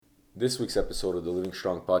This week's episode of the Living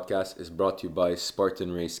Strong podcast is brought to you by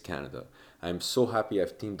Spartan Race Canada. I am so happy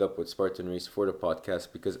I've teamed up with Spartan Race for the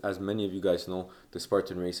podcast because, as many of you guys know, the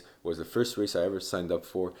Spartan Race was the first race I ever signed up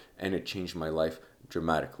for and it changed my life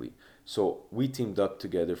dramatically. So we teamed up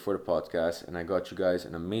together for the podcast and I got you guys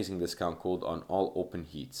an amazing discount code on all open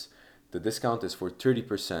heats. The discount is for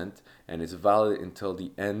 30% and it's valid until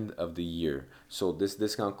the end of the year. So this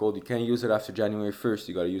discount code, you can't use it after January 1st.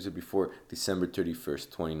 You got to use it before December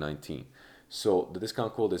 31st, 2019. So the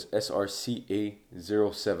discount code is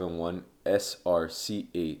SRCA071,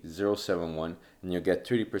 SRCA071, and you'll get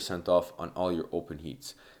 30% off on all your open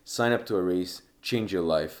heats. Sign up to a race, change your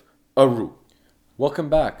life. Aru! Welcome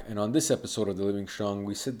back, and on this episode of The Living Strong,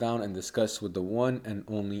 we sit down and discuss with the one and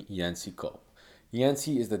only Yancey Culp.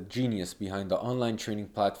 Yancey is the genius behind the online training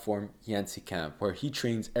platform Yancey Camp, where he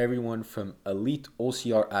trains everyone from elite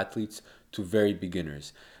OCR athletes to very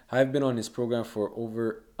beginners. I've been on his program for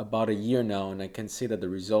over about a year now, and I can say that the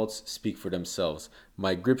results speak for themselves.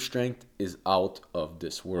 My grip strength is out of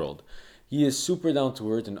this world. He is super down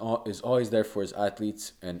to earth and is always there for his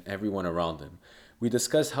athletes and everyone around him. We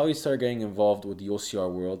discuss how he started getting involved with the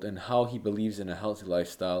OCR world and how he believes in a healthy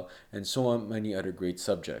lifestyle and so many other great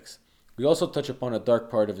subjects. We also touch upon a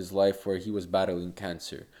dark part of his life where he was battling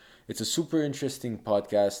cancer. It's a super interesting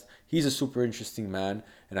podcast. He's a super interesting man,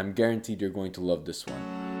 and I'm guaranteed you're going to love this one.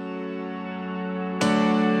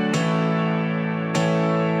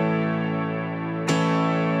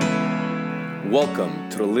 Welcome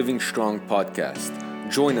to the Living Strong podcast.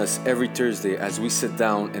 Join us every Thursday as we sit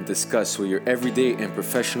down and discuss with your everyday and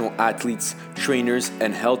professional athletes, trainers,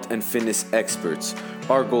 and health and fitness experts.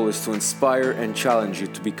 Our goal is to inspire and challenge you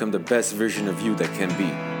to become the best version of you that can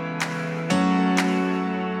be.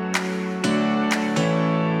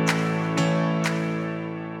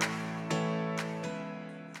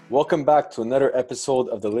 Welcome back to another episode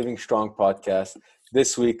of the Living Strong podcast.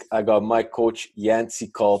 This week, I got my coach,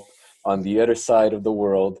 Yancey Culp, on the other side of the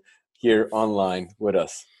world here online with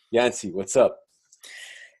us. Yancey, what's up?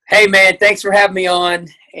 Hey, man, thanks for having me on.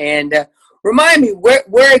 And remind me,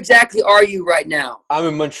 where exactly are you right now? I'm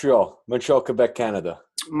in Montreal, Quebec, Canada.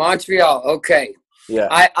 Montreal, okay. Yeah.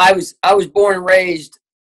 I was born and raised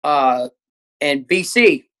in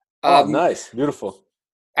BC. Nice, beautiful.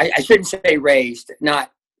 I shouldn't say raised. I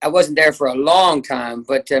wasn't there for a long time,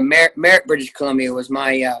 but Merritt, British Columbia was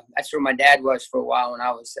that's where my dad was for a while when I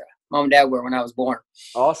was mom and dad were when I was born.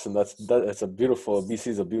 Awesome. That's a beautiful. BC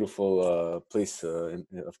is a beautiful place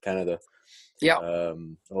of Canada. Yeah. A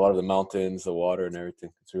lot of the mountains, the water, and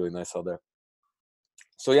everything. It's really nice out there.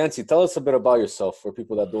 So Yancey, tell us a bit about yourself for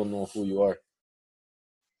people that don't know who you are.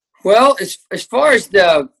 Well, as far as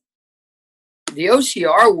the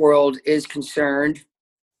OCR world is concerned,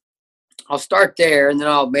 I'll start there, and then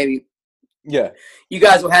I'll maybe. Yeah. You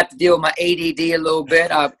guys will have to deal with my ADD a little bit.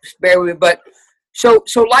 Bear with me, but. So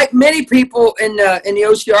like many people in the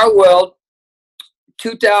OCR world,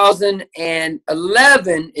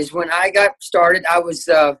 2011 is when I got started. I was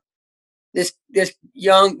this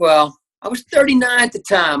young. Well, I was 39 at the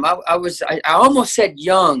time. I almost said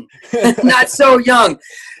young, not so young.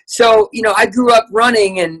 So I grew up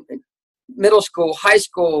running in middle school, high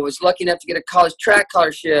school. Was lucky enough to get a college track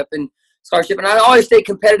scholarship, and I always stayed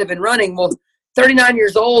competitive in running. Well, 39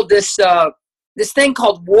 years old. This thing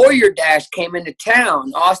called Warrior Dash came into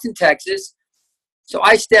town, Austin, Texas. So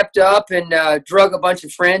I stepped up and drug a bunch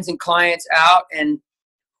of friends and clients out. And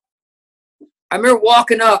I remember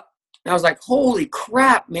walking up, and I was like, holy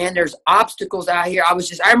crap, man, there's obstacles out here. I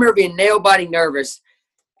remember being nail-biting nervous.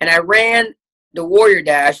 And I ran the Warrior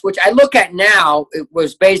Dash, which I look at now. It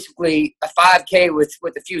was basically a 5K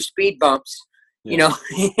with a few speed bumps, in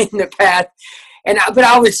the path. But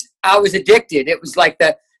I was addicted. It was like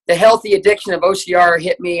the healthy addiction of OCR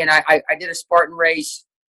hit me, and I did a Spartan race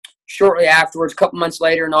shortly afterwards, a couple months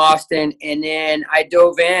later in Austin, and then I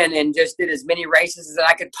dove in and just did as many races as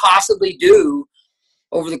I could possibly do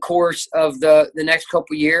over the course of the next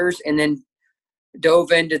couple years, and then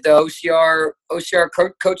dove into the OCR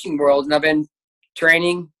coaching world, and I've been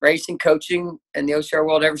training, racing, coaching in the OCR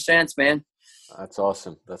world ever since, man. That's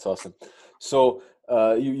awesome. So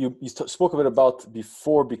you spoke a bit about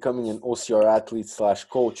before becoming an OCR athlete /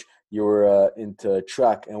 coach, you were into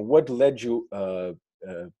track. And what led you to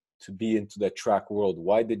be into the track world?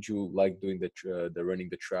 Why did you like doing the running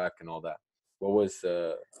the track and all that? What was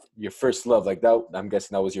your first love? Like that, I'm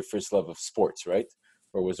guessing that was your first love of sports, right?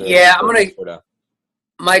 Or was there? Yeah,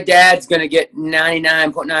 my dad's gonna get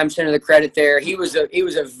 99.9% of the credit there. He was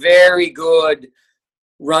a very good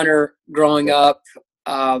runner growing up.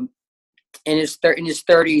 In his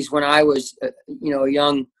 30s when I was, a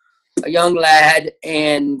young lad,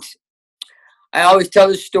 and I always tell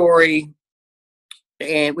this story.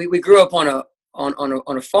 And we grew up on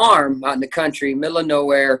a farm out in the country, middle of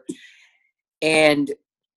nowhere, and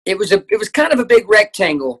it was kind of a big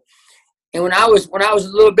rectangle. And when I was a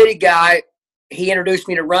little bitty guy, he introduced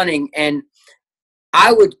me to running, and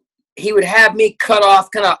he would have me cut off,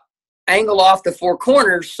 kind of angle off the four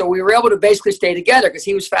corners, so we were able to basically stay together because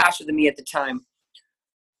he was faster than me at the time.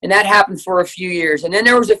 And that happened for a few years, and then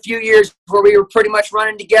there was a few years where we were pretty much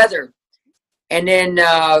running together. And then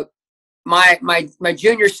my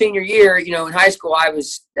junior senior year, in high school,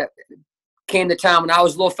 came the time when I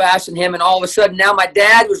was a little faster than him, and all of a sudden now my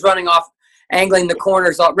dad was running off, angling the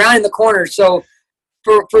corners, rounding the corners. So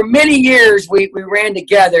for many years we ran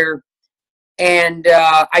together, and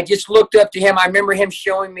I just looked up to him. I remember him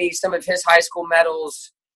showing me some of his high school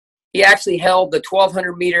medals. He actually held the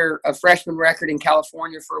 1,200 meter freshman record in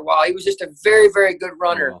California for a while. He was just a very, very good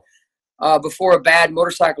runner before a bad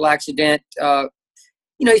motorcycle accident.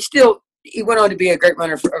 He went on to be a great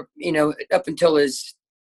runner for, up until his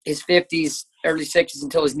 50s, early 60s,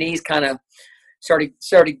 until his knees kind of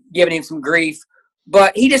started giving him some grief.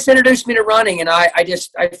 But he just introduced me to running, and I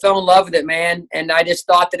fell in love with it, man. And I just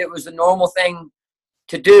thought that it was a normal thing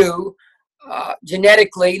to do.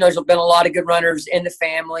 Genetically, there's been a lot of good runners in the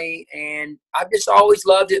family, and I've just always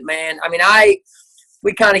loved it, man. I mean,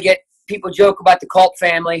 we kind of people joke about the cult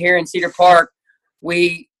family here in Cedar Park.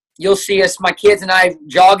 You'll see us, my kids and I,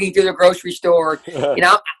 jogging through the grocery store.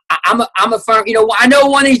 I'm a firm. I know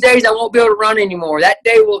one of these days I won't be able to run anymore. That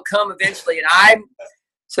day will come eventually, and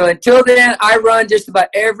so until then, I run just about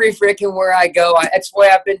every freaking where I go. That's the way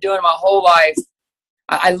I've been doing my whole life.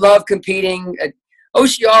 I love competing.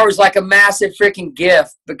 OCR was like a massive freaking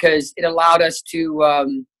gift because it allowed us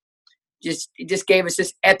to it just gave us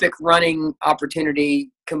this epic running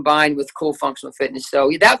opportunity combined with cool functional fitness. So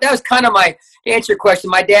that was kind of to answer your question.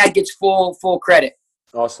 My dad gets full credit.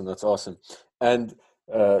 Awesome. That's awesome. And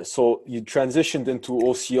so you transitioned into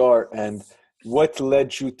OCR, and what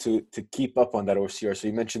led you to keep up on that OCR? So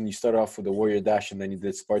you mentioned you started off with the Warrior Dash, and then you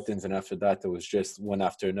did Spartans, and after that, it was just one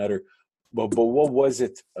after another. But what was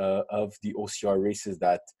it of the OCR races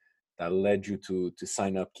that led you to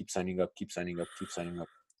sign up, keep signing up,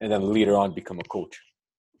 and then later on become a coach?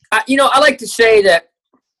 I like to say that,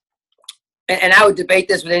 and I would debate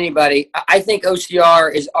this with anybody, I think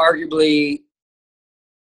OCR is arguably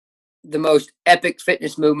the most epic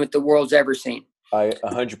fitness movement the world's ever seen. I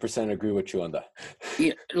 100% agree with you on that.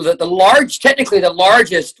 Technically the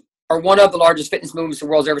largest, or one of the largest fitness movements the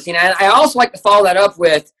world's ever seen. And I also like to follow that up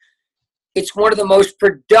with, it's one of the most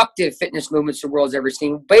productive fitness movements the world's ever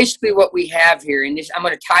seen. Basically what we have here, and I'm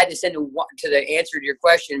going to tie this into the answer to your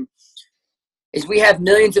question, is we have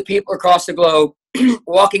millions of people across the globe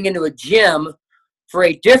walking into a gym for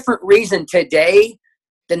a different reason today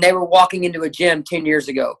than they were walking into a gym 10 years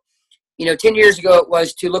ago. 10 years ago it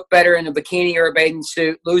was to look better in a bikini or a bathing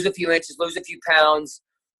suit, lose a few inches, lose a few pounds.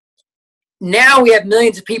 Now we have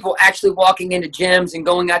millions of people actually walking into gyms and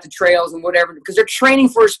going out to trails and whatever because they're training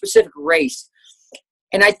for a specific race.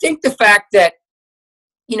 And I think the fact that,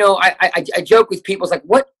 I joke with people, it's like,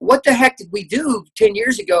 what the heck did we do 10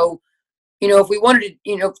 years ago? If we wanted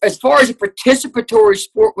to, as far as a participatory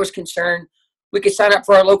sport was concerned, we could sign up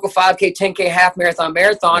for our local 5K, 10K, half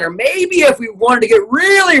marathon, or maybe if we wanted to get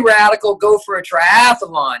really radical, go for a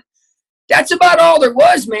triathlon. That's about all there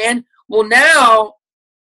was, man. Well, now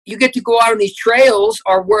you get to go out on these trails,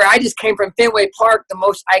 or where I just came from, Fenway Park, the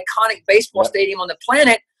most iconic baseball stadium on the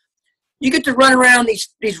planet. You get to run around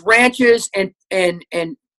these ranches and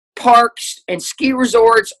parks and ski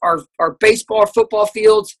resorts, or baseball or football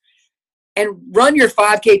fields, and run your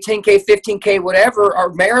 5K, 10K, 15K, whatever,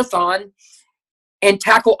 or marathon, and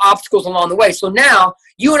tackle obstacles along the way. So now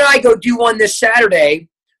you and I go do one this Saturday.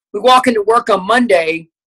 We walk into work on Monday.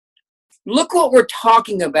 Look what we're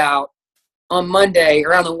talking about on Monday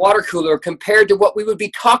around the water cooler compared to what we would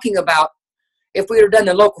be talking about if we would have done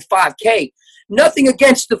the local 5K. Nothing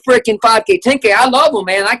against the freaking 5K, 10K. I love them,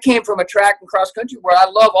 man. I came from a track and cross country where I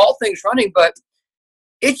love all things running, but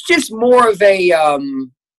it's just more of a,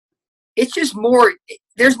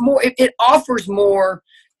 it offers more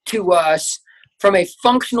to us from a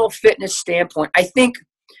functional fitness standpoint. I think,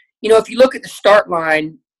 if you look at the start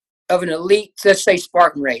line of an elite, let's say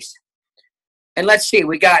Spartan race, and let's see,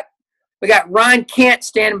 we got Ryan Kent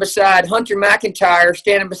standing beside Hunter McIntyre,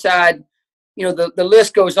 standing beside, the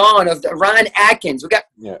list goes on of Ryan Atkins.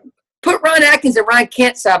 Put Ryan Atkins and Ryan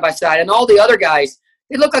Kent side by side, and all the other guys,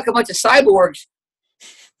 they look like a bunch of cyborgs.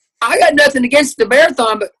 I got nothing against the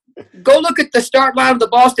marathon, but go look at the start line of the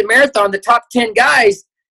Boston Marathon, the top 10 guys.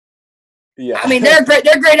 Yeah. I mean, they're great.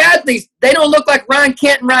 They're great athletes. They don't look like Ryan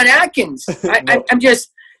Kent and Ryan Atkins. No. I'm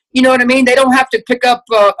just, you know what I mean? They don't have to pick up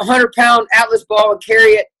a 100-pound Atlas ball and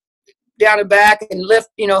carry it down and back and lift,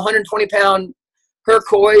 120-pound Herc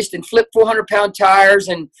hoist and flip 400-pound tires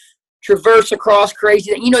and traverse across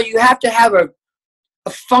crazy. You have to have a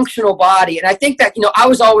functional body. And I think that, I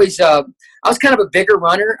was always, I was kind of a bigger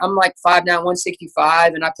runner. I'm like 5'9",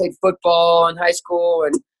 165, and I played football in high school,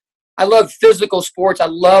 and I love physical sports. I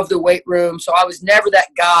love the weight room. So I was never that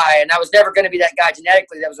guy, and I was never going to be that guy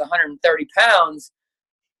genetically that was 130 pounds,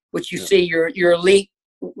 which you see your elite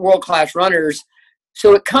world-class runners.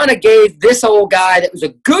 So it kind of gave this old guy that was a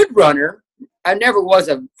good runner. I never was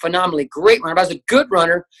a phenomenally great runner, but I was a good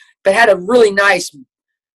runner, but had a really nice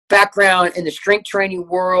background in the strength training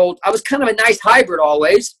world. I was kind of a nice hybrid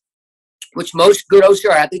always, which most good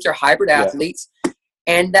OCR athletes are hybrid athletes.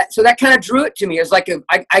 And so that kind of drew it to me. It was like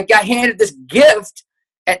I got handed this gift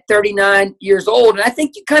at 39 years old. And I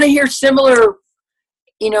think you kind of hear similar,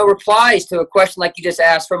 replies to a question like you just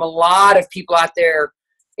asked from a lot of people out there.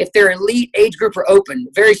 If they're elite, age group, or open,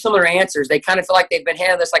 very similar answers. They kind of feel like they've been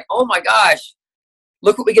handed this like, oh my gosh,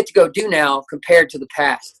 look what we get to go do now compared to the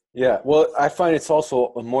past. Yeah, well, I find it's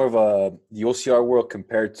also more of the OCR world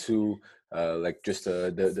compared to like just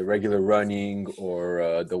the regular running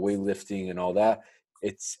or the weightlifting and all that.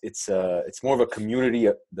 It's more of a community,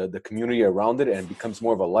 the community around it, and it becomes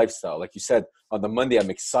more of a lifestyle. Like you said, on the Monday, I'm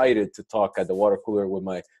excited to talk at the water cooler with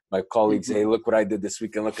my colleagues. Mm-hmm. Hey, look what I did this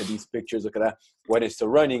weekend. Look at these pictures. Look at that. When it's the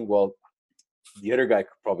running, well, the other guy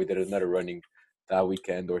probably did another running that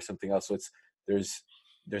weekend or something else. So there's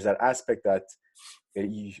that aspect that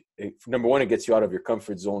number one, it gets you out of your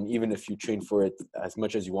comfort zone. Even if you train for it as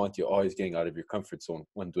much as you want, you're always getting out of your comfort zone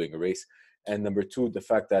when doing a race. And number two, the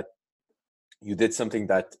fact that you did something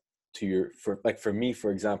that for me,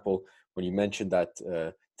 for example, when you mentioned that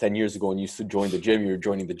 10 years ago when you used to join the gym, you were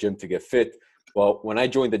joining the gym to get fit. Well, when I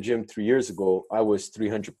joined the gym 3 years ago, I was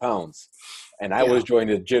 300 pounds and I was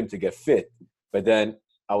joining the gym to get fit. But then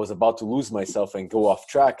I was about to lose myself and go off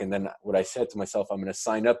track. And then what I said to myself, I'm going to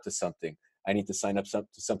sign up to something. I need to sign up to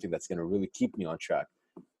something that's going to really keep me on track.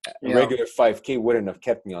 A regular 5K wouldn't have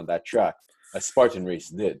kept me on that track. A Spartan race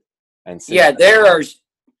did. And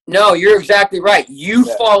no, you're exactly right. You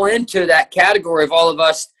fall into that category of all of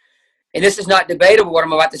us. And this is not debatable. What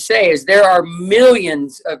I'm about to say is there are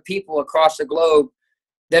millions of people across the globe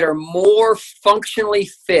that are more functionally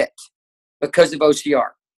fit because of OCR.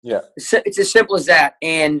 Yeah. It's as simple as that.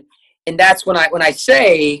 And that's when I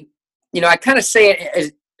say, I kind of say it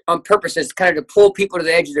as on purpose as kind of to pull people to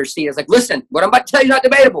the edge of their seat. It's like, listen, what I'm about to tell you is not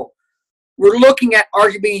debatable. We're looking at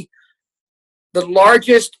arguably the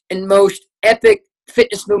largest and most epic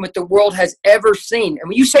fitness movement the world has ever seen. And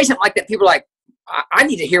when you say something like that, people are like, I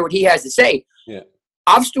need to hear what he has to say. Yeah.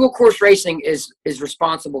 Obstacle course racing is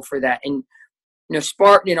responsible for that. And,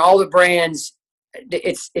 Spartan and all the brands,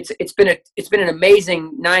 it's been an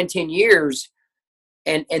amazing 19 years.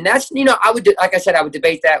 And that's, I would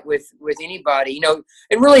debate that with anybody,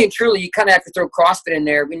 and really and truly, you kind of have to throw CrossFit in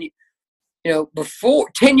there. When before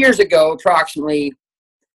 10 years ago, approximately,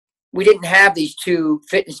 we didn't have these two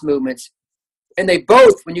fitness movements, and they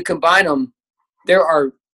both, when you combine them, there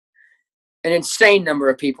are an insane number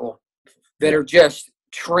of people that are just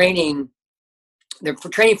training. They're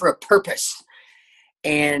training for a purpose.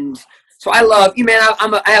 And so I love you, man.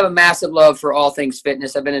 I have a massive love for all things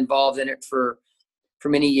fitness. I've been involved in it for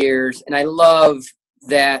many years. And I love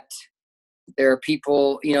that there are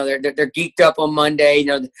people, they're geeked up on Monday,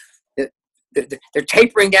 they're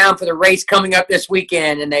tapering down for the race coming up this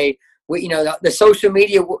weekend. And the social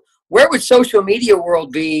media, where would social media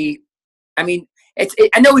world be? I mean,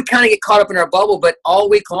 I know we kind of get caught up in our bubble, but all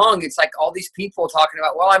week long, it's like all these people talking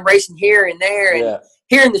about, well, I'm racing here and there. And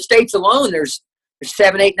here in the States alone, there's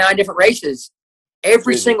 7, 8, 9 different races.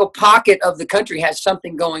 Every single pocket of the country has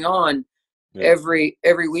something going on every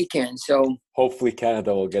weekend. So hopefully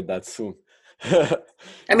Canada will get that soon.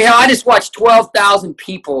 I mean, I just watched 12,000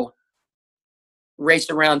 people race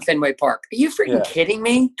around Fenway Park. Are you freaking kidding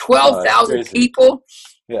me? 12,000 people?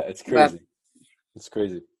 Yeah, it's crazy. It's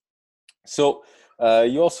crazy. So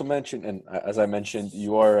you also mentioned, and as I mentioned,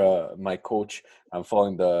 you are my coach. I'm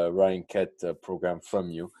following the Ryan Kett program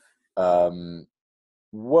from you.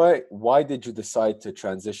 Why did you decide to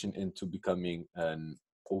transition into becoming an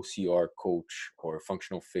OCR coach or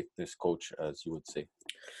functional fitness coach, as you would say?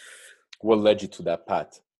 What led you to that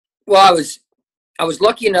path? Well, I was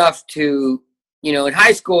lucky enough to, in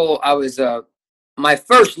high school, I was my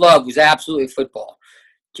first love was absolutely football.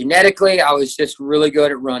 Genetically, I was just really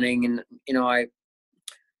good at running, and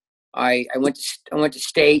I went to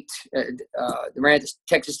state, ran at the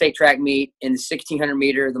Texas State track meet in the 1,600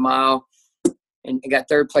 meter, the mile, and got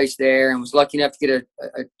third place there, and was lucky enough to get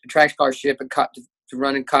a track scholarship to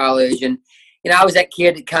run in college. And I was that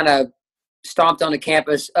kid that kind of stomped on the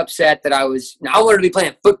campus, upset that I wanted to be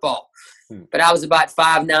playing football, but I was about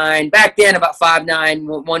 5'9", back then, about 5'9",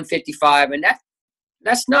 155, and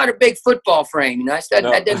that's not a big football frame.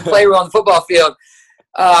 That didn't play well on the football field.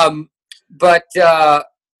 But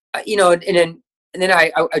and then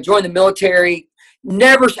I joined the military.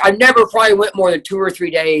 I never probably went more than 2 or 3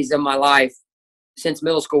 days of my life since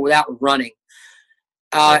middle school without running.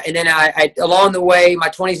 And then I along the way, my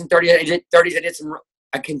 20s and 30s,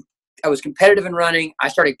 I was competitive in running. I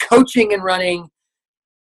started coaching and running,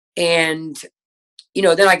 and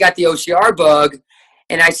then I got the OCR bug,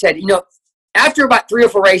 and I said, after about 3 or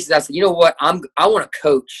 4 races, I said, you know what, I want to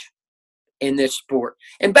coach in this sport.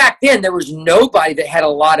 And back then there was nobody that had a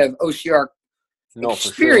lot of OCR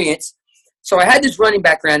experience. So I had this running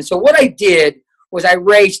background. So what I did was I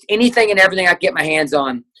raced anything and everything I could get my hands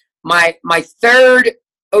on. My third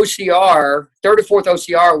or fourth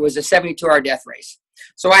OCR was a 72-hour death race.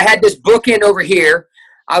 So I had this bookend over here.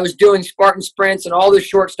 I was doing Spartan sprints and all this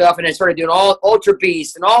short stuff, and I started doing all Ultra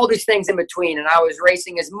Beast and all these things in between, and I was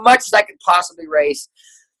racing as much as I could possibly race.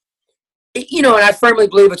 And I firmly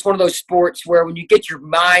believe it's one of those sports where when you get your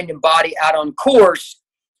mind and body out on course,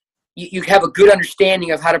 you have a good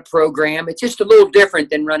understanding of how to program. It's just a little different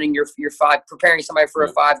than running your preparing somebody for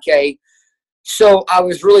a 5K. So I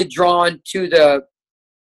was really drawn to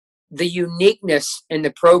the uniqueness in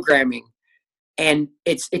the programming, and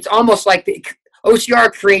it's almost like the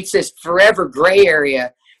OCR creates this forever gray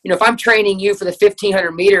area. If I'm training you for the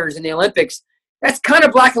 1,500 meters in the Olympics, that's kind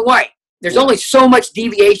of black and white. There's only so much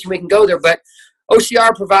deviation we can go there, but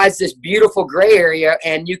OCR provides this beautiful gray area,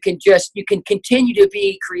 and you can continue to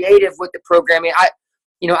be creative with the programming. I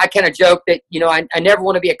kind of joke that, I never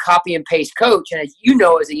want to be a copy and paste coach. And as you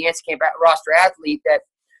know, as a Yancey Camp roster athlete, that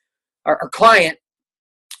our client,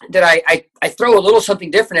 that I throw a little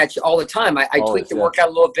something different at you all the time. I tweak the workout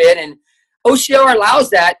a little bit, and OCR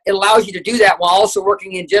allows that. It allows you to do that while also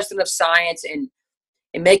working in just enough science and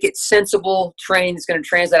make it sensible training that's going to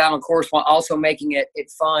translate out on course while also making it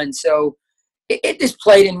fun. So it just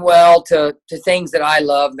played in well to things that I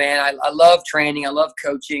love, man. I love training. I love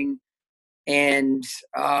coaching. And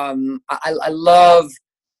I love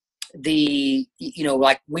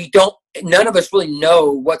none of us really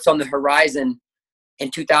know what's on the horizon in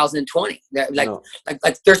 2020.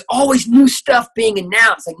 Like there's always new stuff being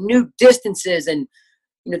announced, like new distances, and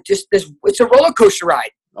just this. It's a roller coaster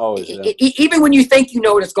ride. Oh, even when you think you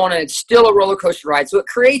know what it's going on, it's still a roller coaster ride. So it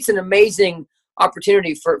creates an amazing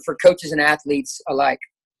opportunity for coaches and athletes alike.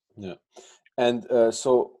 Yeah, and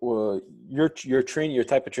so your training, your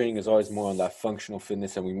type of training is always more on that functional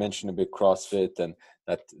fitness, and we mentioned a bit CrossFit, and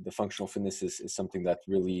that the functional fitness is something that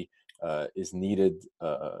really is needed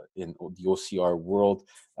in the OCR world.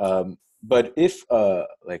 But if,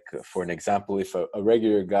 for an example, if a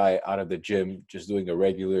regular guy out of the gym just doing a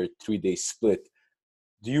regular 3-day split,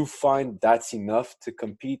 do you find that's enough to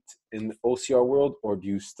compete in the OCR world, or do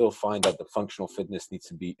you still find that the functional fitness needs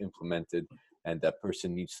to be implemented and that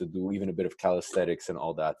person needs to do even a bit of calisthenics and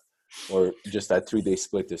all that, or just that 3-day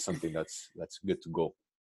split is something that's good to go?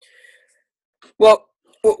 Well,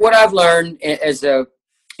 what I've learned as I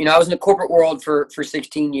was in the corporate world for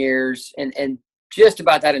 16 years, and just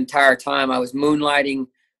about that entire time I was moonlighting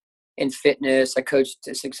in fitness. I coached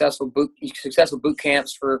successful boot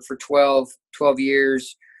camps for 12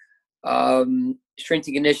 years, strength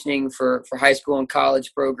and conditioning for high school and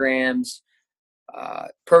college programs,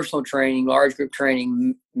 personal training, large group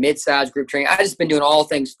training, mid-sized group training. I've just been doing all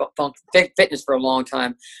things fitness for a long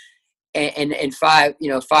time, and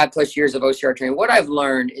 5+ years of OCR training. What I've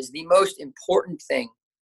learned is the most important thing.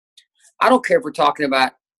 I don't care if we're talking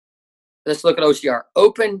about, let's look at OCR,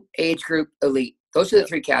 open, age group, elite. Those are the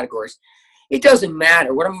 3 categories. It doesn't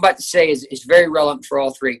matter. What I'm about to say is very relevant for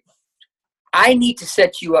all 3. I need to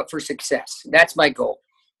set you up for success. That's my goal.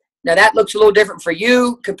 Now, that looks a little different for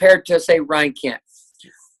you compared to, say, Ryan Kent.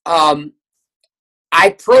 I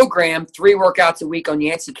program 3 workouts a week on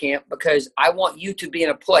Yancey Camp because I want you to be in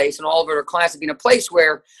a place, and all of our clients to be in a place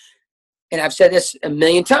where, and I've said this a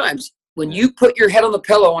million times, when you put your head on the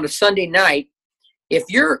pillow on a Sunday night, if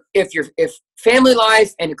family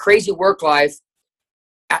life and a crazy work life,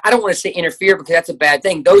 I don't want to say interfere because that's a bad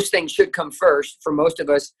thing. Those things should come first for most of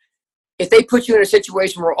us. If they put you in a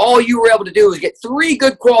situation where all you were able to do was get 3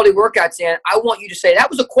 good quality workouts in, I want you to say, that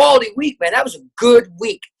was a quality week, man. That was a good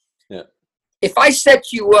week. Yeah. If I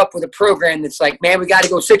set you up with a program that's like, man, we got to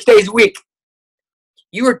go 6 days a week,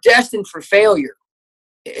 you are destined for failure.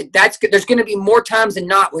 There's going to be more times than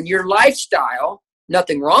not when your lifestyle,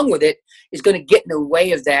 nothing wrong with it, is going to get in the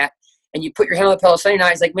way of that. And you put your hand on the pedal Sunday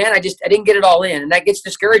night, it's like, man, I didn't get it all in. And that gets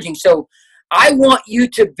discouraging. So I want you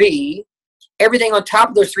to be, everything on top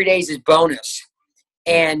of those 3 days is bonus.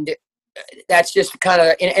 And that's just kind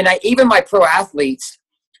of, and even my pro athletes,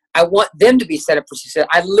 I want them to be set up for success.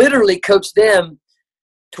 I literally coach them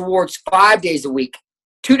towards 5 days a week,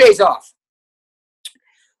 2 days off.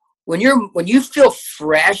 When you feel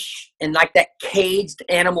fresh and like that caged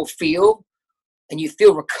animal feel, and you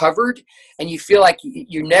feel recovered, and you feel like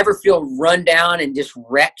you never feel run down and just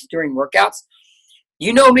wrecked during workouts.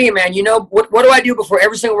 You know me, man. You know, what do I do before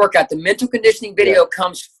every single workout? The mental conditioning video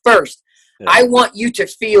comes first. Yeah. I want you to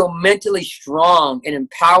feel mentally strong and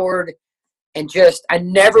empowered, and I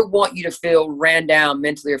never want you to feel ran down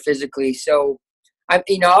mentally or physically. So I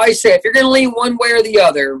always say, if you're going to lean one way or the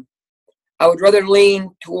other, I would rather lean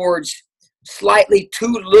towards slightly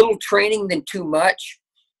too little training than too much,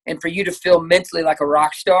 and for you to feel mentally like a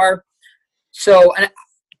rock star. So, and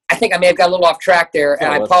I think I may have got a little off track there,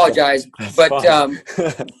 and I apologize. But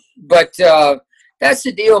that's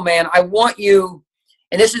the deal, man. I want you,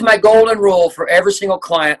 and this is my golden rule for every single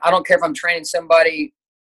client. I don't care if I'm training somebody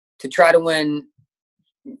to try to win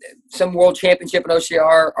some world championship in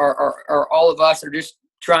OCR, or all of us that are just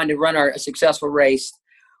trying to run a successful race,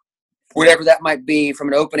 whatever that might be, from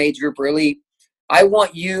an open age group or elite. I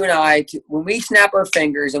want you and I to, when we snap our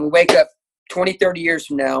fingers and we wake up 20, 30 years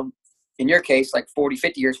from now, in your case, like 40,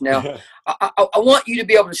 50 years from now, I want you to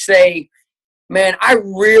be able to say, man, I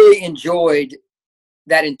really enjoyed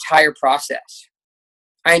that entire process.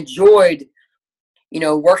 I enjoyed,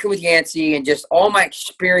 working with Yancey and just all my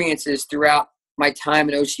experiences throughout my time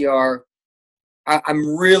in OCR.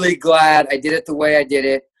 I'm really glad I did it the way I did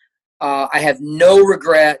it. I have no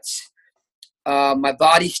regrets. My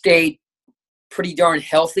body stayed pretty darn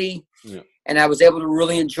healthy, and I was able to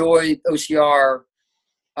really enjoy OCR,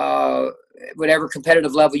 whatever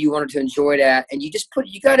competitive level you wanted to enjoy it at. And you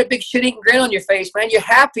got a big shit-eating grin on your face, man. You're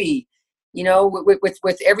happy,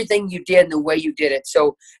 with everything you did and the way you did it.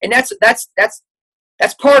 So, and that's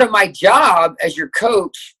part of my job as your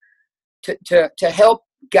coach, to help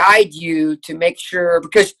guide you to make sure,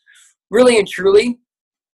 because really and truly,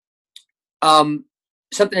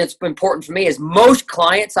 something that's important for me is most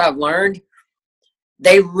clients I've learned,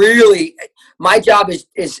 my job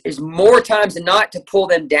is more times than not to pull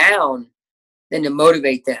them down than to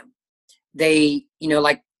motivate them. They,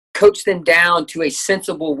 coach them down to a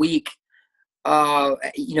sensible week,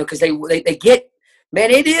 because they get, man,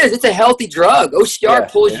 it's a healthy drug.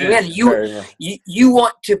 OCR pulls you in. You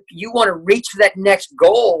want to reach for that next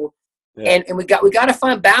goal. Yeah. And we got to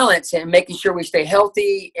find balance and making sure we stay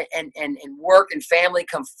healthy, and work and family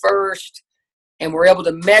come first, and we're able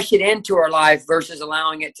to mesh it into our life versus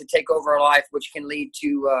allowing it to take over our life, which can lead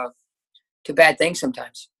to bad things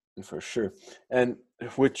sometimes. For sure. And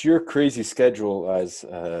with your crazy schedule, as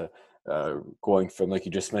going from, like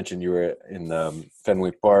you just mentioned, you were in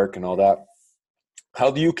Fenway Park and all that, how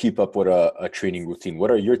do you keep up with a training routine?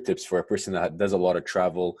 What are your tips for a person that does a lot of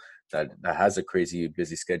travel, that has a crazy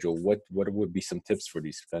busy schedule? What would be some tips for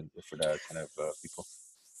that kind of people?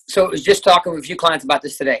 So I was just talking with a few clients about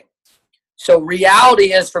this today. So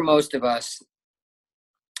reality is, for most of us,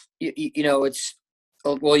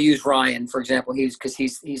 we'll use Ryan, for example. He's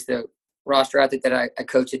the roster athlete that I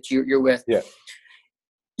coach that you're with. Yeah.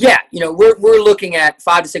 We're looking at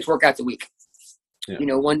 5 to 6 workouts a week.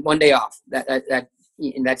 Yeah. One day off.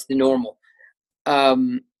 And that's the normal.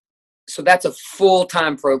 So that's a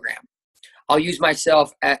full-time program. I'll use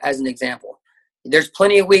myself as an example. There's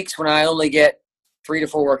plenty of weeks when I only get 3 to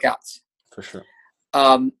 4 workouts. For sure.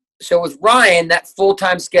 So with Ryan, that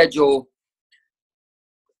full-time schedule,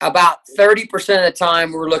 about 30% of the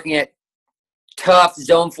time we're looking at tough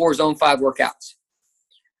zone 4, zone 5 workouts.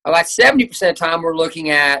 About 70% of the time we're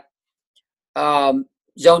looking at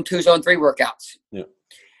zone 2, zone 3 workouts. Yeah.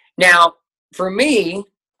 Now, for me,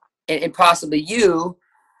 and possibly you,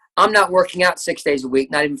 I'm not working out 6 days a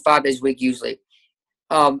week, not even 5 days a week usually.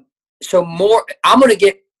 So more, I'm going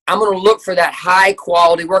to look for that high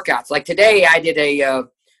quality workouts. Like today, I did a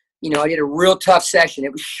real tough session.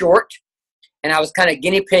 It was short, and I was kind of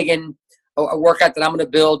guinea pigging a workout that I'm going to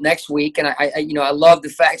build next week. And I love the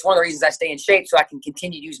fact, it's one of the reasons I stay in shape, so I can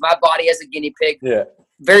continue to use my body as a guinea pig. Yeah.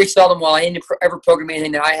 Very seldom will I ever program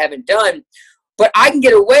anything that I haven't done, but I can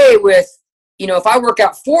get away with, if I work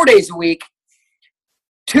out 4 days a week,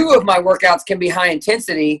 2 of my workouts can be high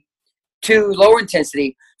intensity, 2 lower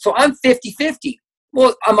intensity. So I'm 50-50.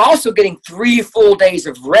 Well, I'm also getting 3 full days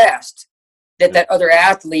of rest that other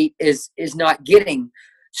athlete is not getting.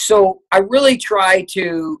 So I really try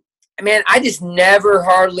to, man, I just never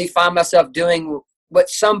hardly find myself doing what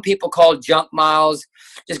some people call junk miles,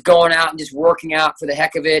 just going out and just working out for the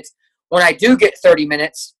heck of it. When I do get 30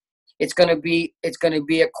 minutes, it's going to be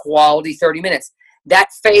a quality 30 minutes. That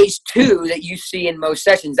phase 2 that you see in most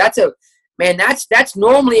sessions, that's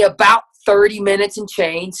normally about 30 minutes and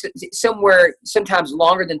change, somewhere sometimes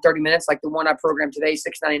longer than 30 minutes, like the one I programmed today,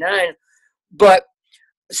 $6.99. But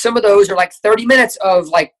some of those are like 30 minutes of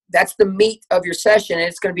like, that's the meat of your session, and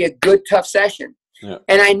it's going to be a good, tough session. Yeah.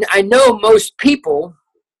 And I know most people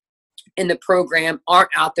in the program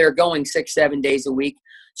aren't out there going 6-7 days a week.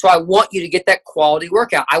 So I want you to get that quality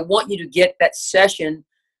workout. I want you to get that session.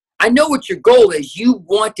 I know what your goal is. You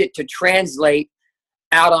want it to translate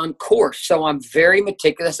out on course. So I'm very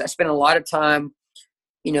meticulous. I spend a lot of time,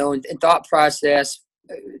 in thought process,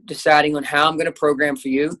 deciding on how I'm going to program for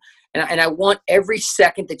you. And I want every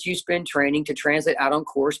second that you spend training to translate out on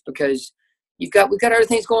course, because we've got other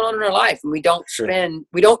things going on in our life, and we don't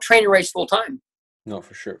train and race full time. No,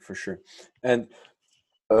 for sure. And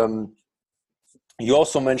you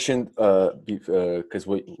also mentioned because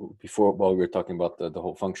before, while we were talking about the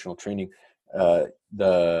whole functional training,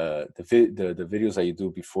 the videos that you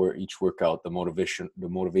do before each workout, the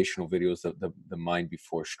motivational videos, the mind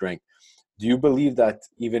before strength. Do you believe that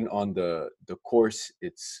even on the course,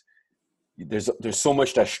 there's so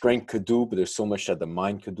much that strength could do, but there's so much that the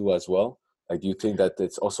mind could do as well? Like, do you think that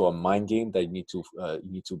it's also a mind game that you need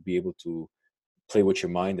to be able to play with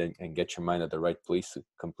your mind and get your mind at the right place to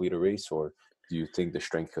complete a race? Or do you think the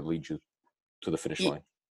strength could lead you to the finish line?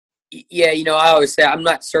 Yeah, I always say I'm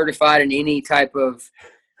not certified in any type of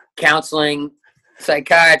counseling,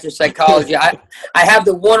 psychiatry, psychology. I have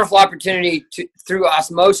the wonderful opportunity through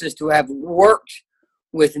osmosis to have worked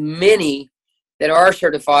with many that are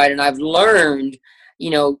certified, and I've learned,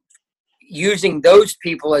 using those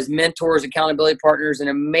people as mentors, accountability partners, and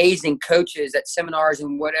amazing coaches at seminars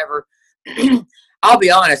and whatever. I'll be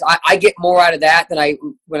honest, I get more out of that than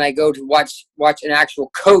when I go to watch an actual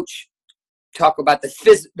coach talk about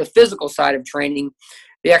the physical side of training,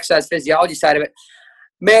 the exercise physiology side of it.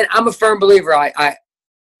 Man, I'm a firm believer. I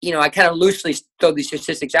kind of loosely throw these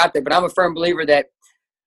statistics out there, but I'm a firm believer that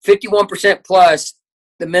 51% plus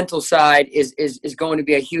the mental side is going to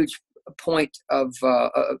be a huge point of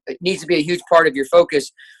it needs to be a huge part of your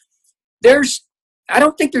focus. I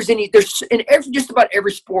don't think there's in just about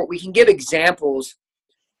every sport we can give examples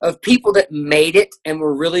of people that made it and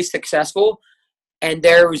were really successful, and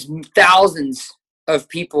there was thousands of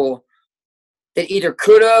people that either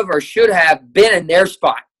could have or should have been in their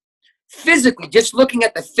spot. Physically, just looking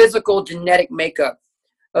at the physical genetic makeup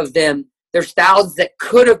of them, there's thousands that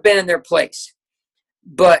could have been in their place.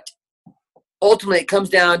 But ultimately, it comes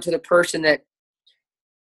down to the person that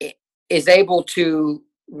is able to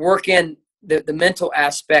work in the mental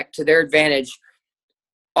aspect to their advantage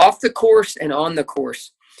off the course and on the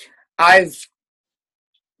course. As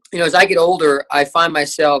I get older, I find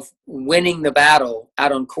myself winning the battle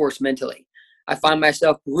out on course mentally. I find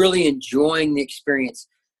myself really enjoying the experience.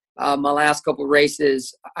 My last couple of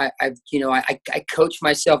races, I coach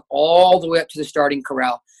myself all the way up to the starting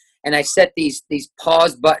corral, and I set these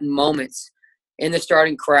pause button moments in the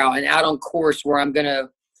starting corral and out on course where I'm gonna,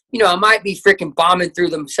 I might be freaking bombing through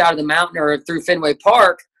the side of the mountain or through Fenway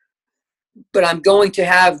Park, but I'm going to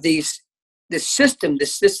have this system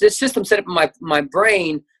set up in my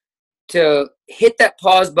brain to hit that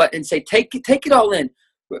pause button and say, take it all in.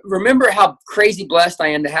 Remember how crazy blessed I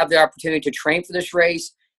am to have the opportunity to train for this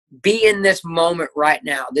race, be in this moment right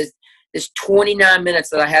now, this 29 minutes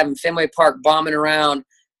that I have in Fenway Park bombing around,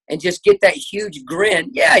 and just get that huge grin.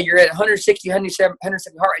 Yeah, you're at 160,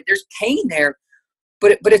 170 heart rate. There's pain there,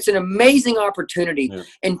 but it's an amazing opportunity. Yeah.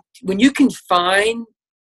 And when you can find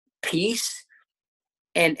peace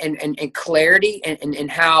and clarity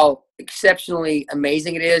and how exceptionally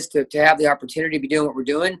amazing it is to have the opportunity to be doing what we're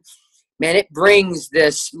doing, man, it brings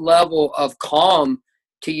this level of calm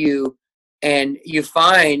to you, and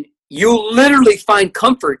you'll literally find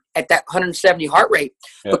comfort at that 170 heart rate.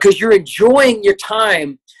 Yeah. Because you're enjoying your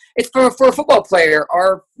time. It's for a football player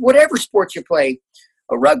or whatever sport you play,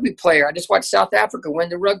 a rugby player. I just watched South Africa win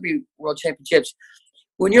the rugby world championships.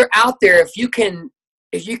 When you're out there, if you can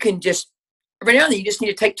just, every now and then you just need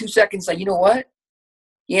to take 2 seconds, like, you know what?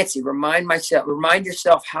 Yancey, remind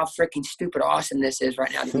yourself how freaking stupid awesome this is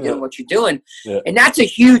right now to be doing what you're doing. Yeah. And that's a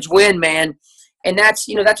huge win, man. And that's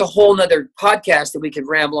a whole nother podcast that we could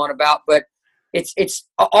ramble on about, but it's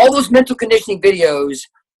all those mental conditioning videos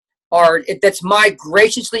that's my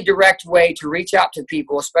graciously direct way to reach out to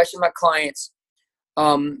people, especially my clients,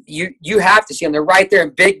 you have to see them. They're right there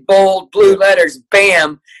in big, bold, blue letters.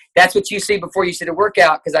 Bam. That's what you see before you see the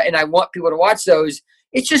workout. And I want people to watch those.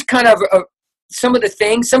 It's just kind of some of the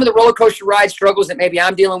things, some of the roller coaster ride struggles that maybe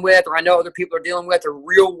I'm dealing with, or I know other people are dealing with, or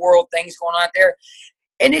real world things going on out there.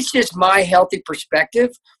 And it's just my healthy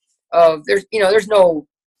perspective of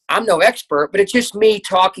I'm no expert, but it's just me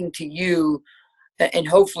talking to you and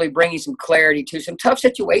hopefully bringing some clarity to some tough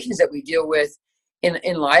situations that we deal with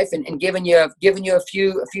in life, and giving you a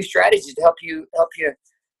few strategies to help you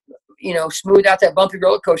smooth out that bumpy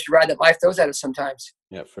roller coaster ride that life throws at us sometimes.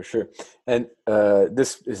 Yeah, for sure. And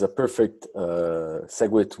this is a perfect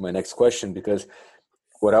segue to my next question, because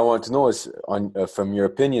what I want to know is, from your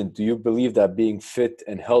opinion, do you believe that being fit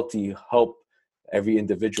and healthy help every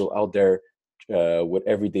individual out there with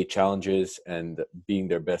everyday challenges and being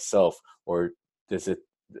their best self, or does it,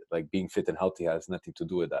 like, being fit and healthy has nothing to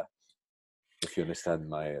do with that? If you understand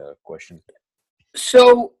my question.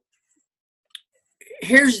 So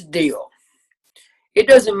here's the deal. It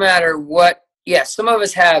doesn't matter what. Yes, some of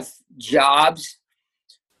us have jobs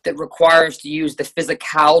that require us to use the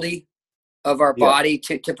physicality of our body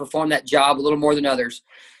to perform that job a little more than others.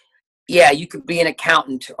 Yeah, you could be an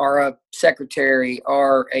accountant or a secretary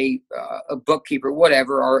or a bookkeeper,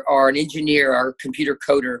 whatever, or an engineer or a computer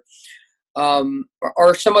coder,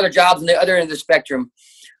 or some other jobs on the other end of the spectrum.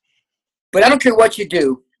 But I don't care what you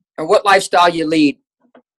do or what lifestyle you lead.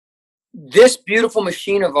 This beautiful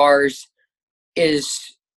machine of ours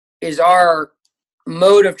is our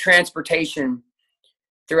mode of transportation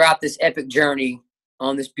throughout this epic journey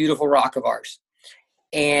on this beautiful rock of ours.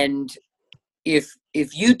 And if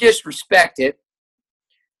you disrespect it,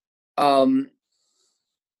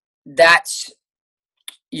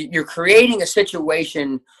 you're creating a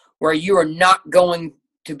situation where you are not going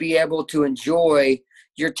to be able to enjoy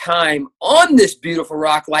your time on this beautiful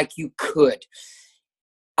rock like you could.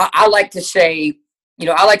 I like to say,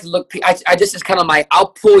 I like to look, I just is kind of my, I'll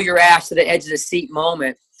pull your ass to the edge of the seat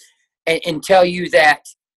moment and tell you that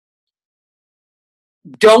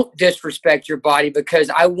don't disrespect your body, because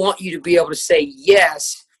I want you to be able to say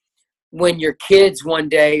yes when your kids one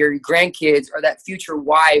day, or your grandkids, or that future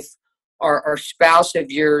wife or spouse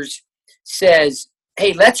of yours says,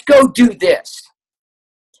 hey, let's go do this.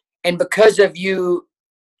 And because you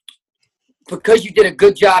did a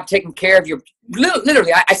good job taking care of your,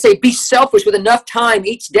 literally, I say be selfish with enough time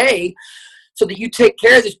each day so that you take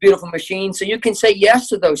care of this beautiful machine so you can say yes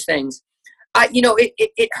to those things.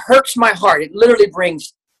 It hurts my heart. It literally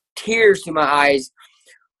brings tears to my eyes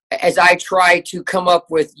as I try to come up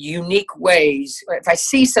with unique ways. If I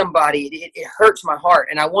see somebody, it hurts my heart.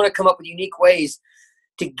 And I want to come up with unique ways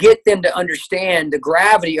to get them to understand the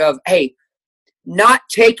gravity of, hey, not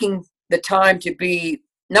taking the time to be,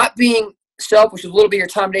 not being selfish with a little bit of your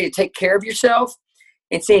time today to take care of yourself,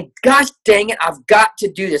 and saying, gosh dang it, I've got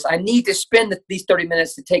to do this. I need to spend these 30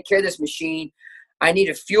 minutes to take care of this machine. I need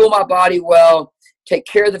to fuel my body well, take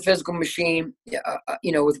care of the physical machine,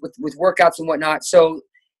 with workouts and whatnot. So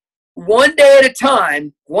one day at a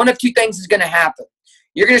time, one of two things is going to happen.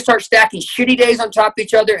 You're going to start stacking shitty days on top of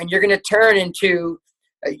each other, and you're going to turn into,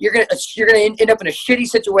 you're going to end up in a shitty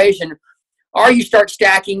situation. Or you start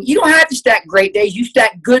stacking. You don't have to stack great days. You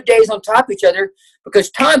stack good days on top of each other,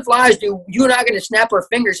 because time flies, dude. You and I are going to snap our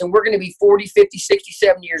fingers, and we're going to be 40, 50, 60,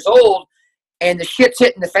 70 years old, and the shit's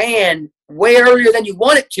hitting the fan way earlier than you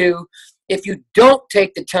want it to if you don't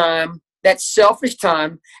take the time, that selfish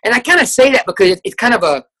time. And I kind of say that because it's kind of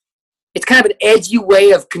an edgy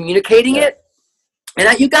way of communicating it.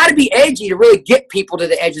 And you got to be edgy to really get people to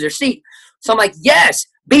the edge of their seat. So I'm like, yes,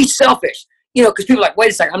 be selfish. Because people are like,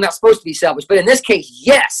 wait a second, I'm not supposed to be selfish. But in this case,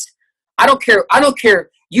 yes. I don't care.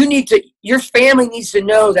 Your family needs to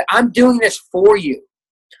know that I'm doing this for you,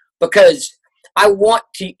 because I want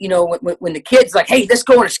to, when the kid's like, hey, let's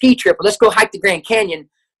go on a ski trip, or let's go hike the Grand Canyon,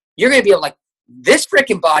 you're going to be able, like, this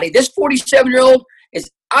freaking body, this 47-year-old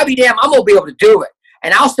I'll be damn, I'm going to be able to do it.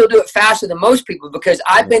 And I'll still do it faster than most people, because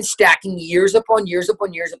I've been stacking years upon years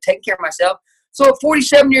upon years of taking care of myself. So at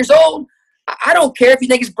 47 years old, I don't care if you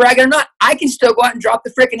think it's bragging or not. I can still go out and drop the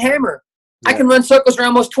freaking hammer. Yeah. I can run circles around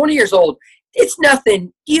almost 20 years old. It's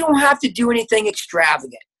nothing. You don't have to do anything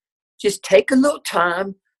extravagant. Just take a little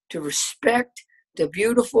time to respect the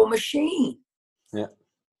beautiful machine. Yeah,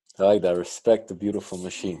 I like that. Respect the beautiful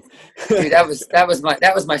machine. Dude, that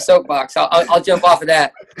was my soapbox. I'll jump off of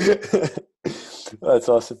that. That's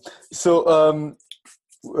awesome. So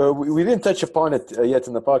we didn't touch upon it yet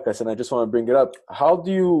in the podcast, and I just want to bring it up. How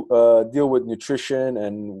do you deal with nutrition,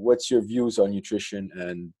 and what's your views on nutrition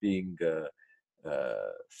and being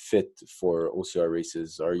fit for OCR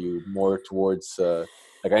races? Are you more towards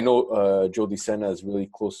Like I know Joe DeSena is really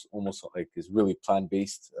close, almost like is really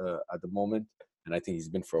plant-based at the moment, and I think he's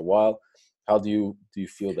been for a while. How do you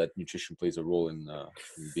feel that nutrition plays a role in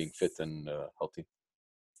being fit and healthy?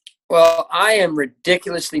 Well, I am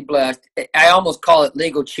ridiculously blessed. I almost call it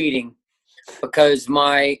legal cheating because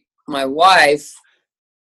my wife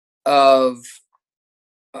of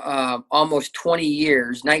almost 20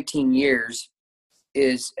 years, 19 years,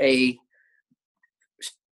 is a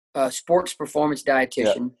sports performance Yeah,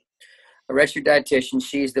 dietitian, a registered dietitian.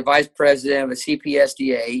 She's the vice president of a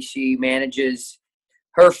CPSDA. She manages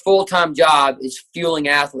her full-time job is helping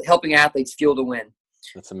athletes fuel to win.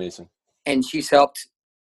 that's amazing. And she's helped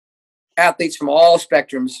athletes from all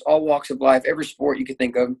spectrums, all walks of life, every sport you could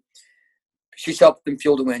think of. She's helped them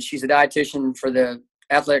fuel to win. She's a dietitian for the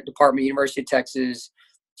athletic department, University of Texas.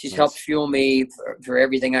 She's helped Nice. fuel me for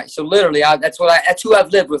everything. So literally, that's who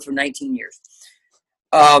I've lived with for 19 years.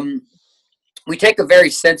 We take a very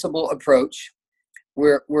sensible approach.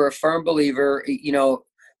 We're a firm believer.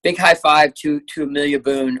 Big high five to Amelia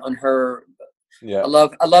Boone on her. Yeah,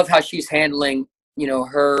 I love how she's handling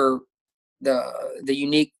her the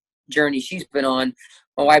unique journey she's been on.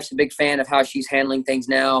 My wife's a big fan of how she's handling things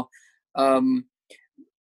now.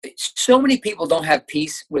 So many people don't have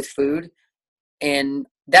peace with food, and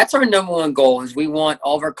that's our number one goal. Is we want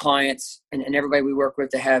all of our clients and everybody we work with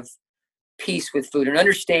to have peace with food and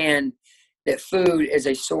understand that food is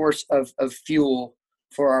a source of fuel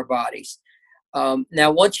for our bodies.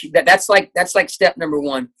 Now, once that's like step number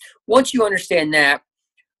one. Once you understand that,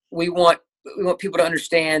 we want people to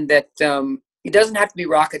understand that it doesn't have to be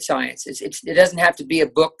rocket science. It doesn't have to be a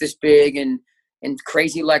book this big and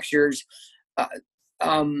crazy lectures.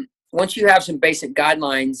 Once you have some basic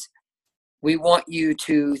guidelines, we want you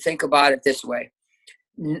to think about it this way.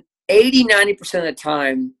 80-90% of the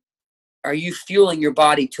time, are you fueling your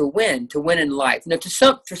body to win in life? Now,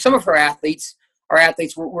 for some of our athletes,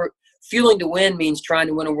 we're fueling to win means trying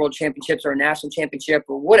to win a world championships or a national championship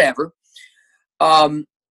or whatever.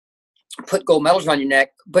 Put gold medals on your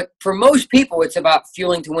neck. But for most people, it's about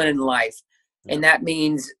fueling to win in life. Yeah. And that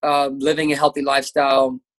means living a healthy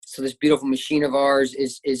lifestyle. So this beautiful machine of ours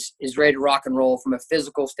is ready to rock and roll from a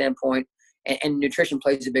physical standpoint, and nutrition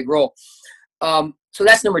plays a big role. So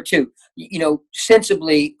that's number two.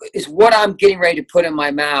 Sensibly is what I'm getting ready to put in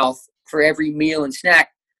my mouth for every meal and snack.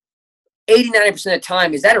 80-90% of the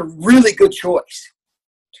time, is that a really good choice?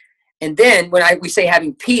 And then when we say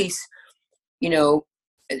having peace, the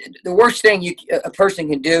worst thing a person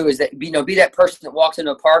can do is that be that person that walks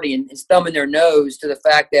into a party and is thumbing their nose to the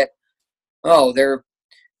fact that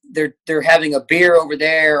they're having a beer over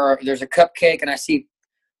there, or there's a cupcake, and I see,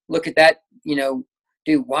 look at that,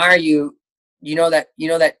 dude, why are you? That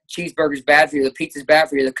cheeseburger's bad for you, the pizza's bad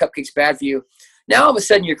for you, the cupcake's bad for you. Now all of a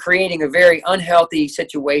sudden you're creating a very unhealthy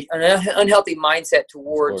situation, an unhealthy mindset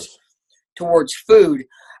towards food.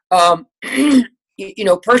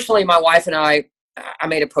 Personally, my wife and I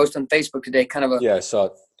made a post on Facebook today, kind of I saw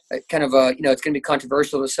it. Kind of it's going to be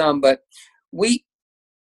controversial to some, but we're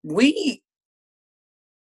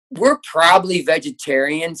probably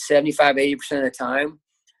vegetarian 75-80% of the time.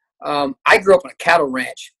 I grew up on a cattle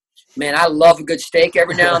ranch. Man, I love a good steak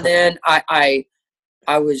every now and then. My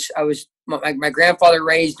grandfather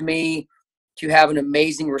raised me to have an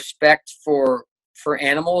amazing respect for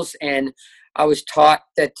animals, and I was taught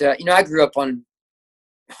that I grew up on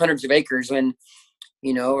hundreds of acres, and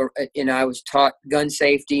I was taught gun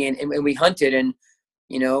safety, and we hunted, and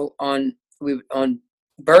on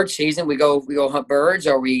bird season we go hunt birds,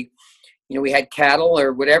 or we had cattle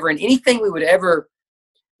or whatever, and anything we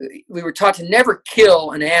were taught to never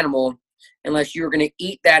kill an animal unless you were going to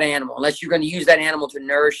eat that animal, unless you're going to use that animal to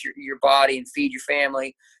nourish your body and feed your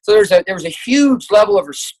family. So there was a huge level of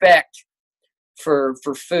respect for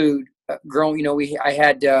food growing. We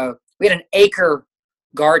had an acre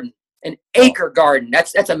garden, garden.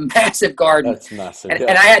 That's a massive garden. That's massive.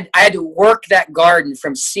 And I had to work that garden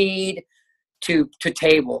from seed to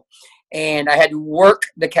table. And I had to work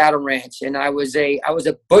the cattle ranch, and I was a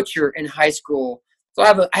butcher in high school. So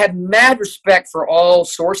I have mad respect for all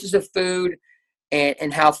sources of food,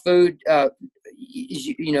 and how food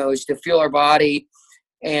is to fuel our body.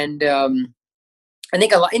 And I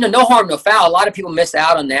think no harm, no foul. A lot of people miss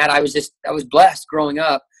out on that. I was blessed growing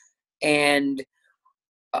up, and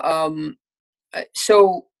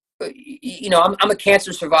so I'm a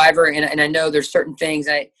cancer survivor, and I know there's certain things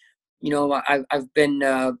I've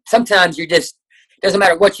been. Sometimes doesn't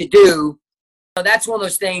matter what you do. That's one of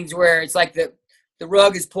those things where it's like the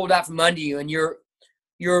rug is pulled out from under you, and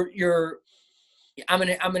I'm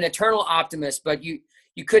an eternal optimist, but you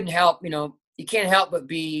couldn't help, you can't help but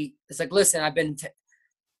be. It's like, listen, I've been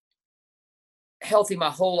healthy my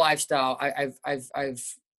whole lifestyle.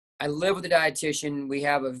 I live with a dietitian. We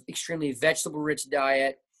have an extremely vegetable rich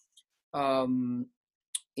diet.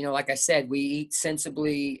 Like I said, we eat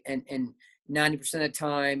sensibly and 90% of the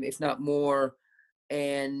time, if not more.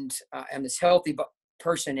 And I'm this healthy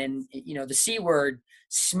person, and the C word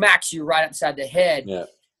smacks you right upside the head. Yeah.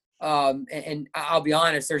 And I'll be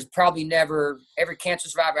honest, there's probably never every cancer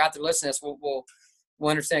survivor out there listening to this will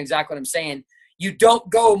understand exactly what I'm saying. You don't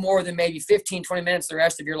go more than maybe 15, 20 minutes the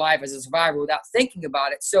rest of your life as a survivor without thinking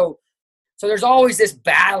about it. So there's always this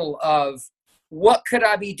battle of what could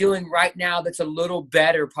I be doing right now that's a little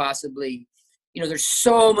better possibly. There's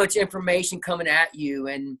so much information coming at you,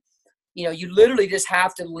 and you literally just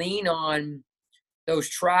have to lean on those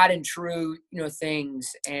tried and true things.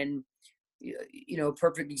 And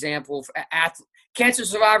perfect example for cancer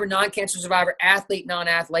survivor, non-cancer survivor, athlete,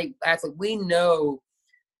 non-athlete, we know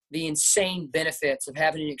the insane benefits of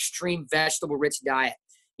having an extreme vegetable rich diet.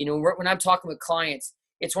 When I'm talking with clients,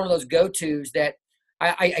 it's one of those go-tos that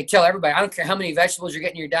I tell everybody, I don't care how many vegetables you're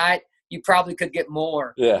getting in your diet, you probably could get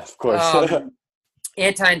more. Yeah, of course.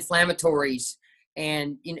 Anti-inflammatories,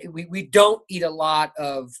 and we don't eat a lot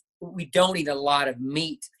of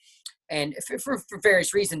meat, and for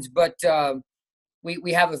various reasons, but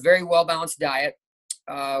we have a very well-balanced diet.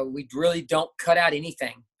 We really don't cut out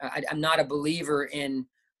anything. I'm not a believer in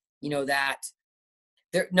that.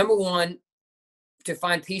 Number one, to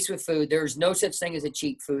find peace with food, there's no such thing as a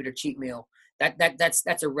cheap food or cheap meal.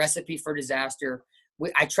 That's a recipe for disaster.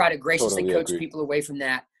 I try to graciously coach people away from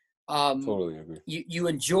that. Totally agree. You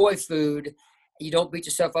enjoy food, you don't beat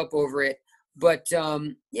yourself up over it. But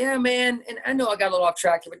yeah, man, and I know I got a little off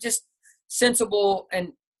track here, but just sensible.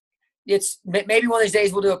 And it's maybe one of these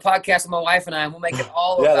days we'll do a podcast with my wife and I, and we'll make it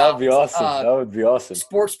all yeah, about that would be awesome. That would be awesome.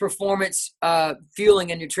 Sports performance,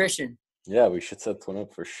 fueling, and nutrition. Yeah, we should set one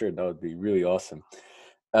up for sure. That would be really awesome.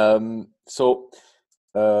 So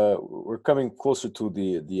we're coming closer to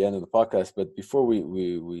the end of the podcast, but before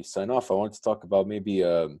we sign off, I want to talk about maybe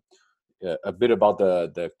a bit about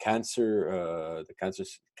the cancer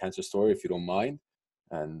story, if you don't mind.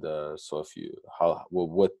 And so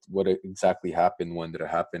what exactly happened, when did it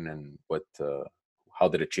happen, and how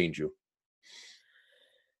did it change you?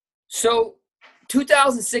 So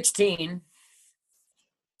 2016.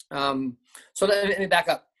 So let me back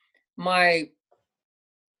up.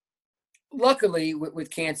 Luckily with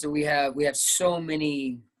cancer, we have so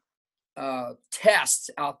many tests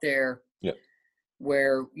out there. Yeah.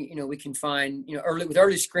 Where we can find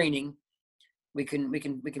early screening, we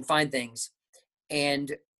can find things.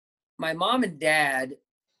 And my mom and dad,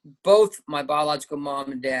 both my biological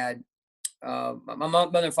mom and dad, my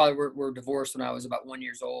mother and father were divorced when I was about 1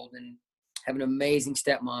 year old, and have an amazing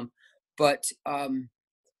stepmom. But my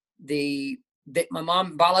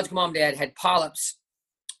biological mom and dad had polyps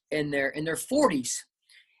in their 40s,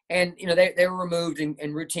 and they were removed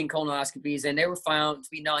in routine colonoscopies, and they were found to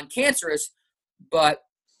be non-cancerous. But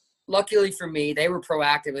luckily for me, they were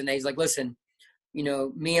proactive, and they was like, listen,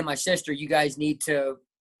 me and my sister, you guys need to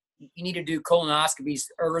do colonoscopies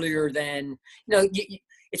earlier than,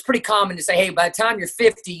 it's pretty common to say, hey, by the time you're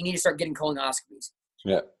 50, you need to start getting colonoscopies.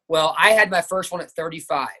 Yeah. Well, I had my first one at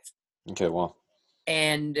 35. Okay. Well,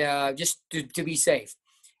 and just to be safe,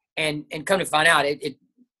 and come to find out,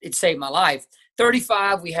 it saved my life.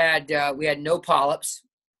 35, we had no polyps.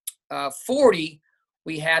 40,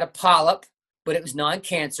 we had a polyp, but it was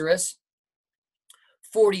non-cancerous.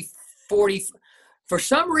 40, for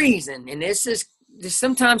some reason, and this is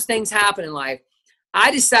sometimes things happen in life,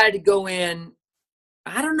 I decided to go in.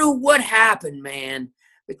 I don't know what happened, man,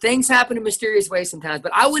 but things happen in mysterious ways sometimes.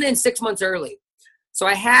 But I went in 6 months early. So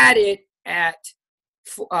I had it at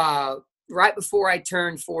right before I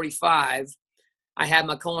turned 45. I had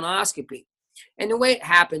my colonoscopy. And the way it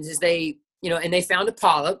happens is they found a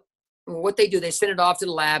polyp. What they do, they send it off to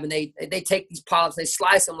the lab, and they take these polyps, they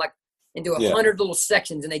slice them like into 100 little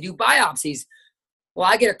sections, and they do biopsies. Well,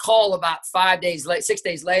 I get a call about 6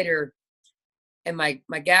 days later, and my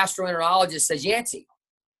gastroenterologist says, Yancey,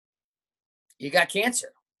 you got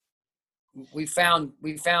cancer. We found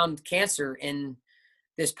cancer in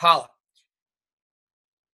this polyp.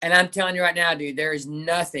 And I'm telling you right now, dude, there is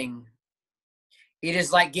nothing. It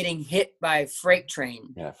is like getting hit by a freight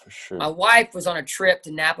train. Yeah, for sure. My wife was on a trip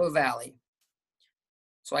to Napa Valley.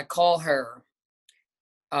 So I call her.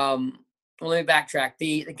 Let me backtrack.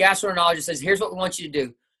 The gastroenterologist says, here's what we want you to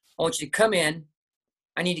do. I want you to come in.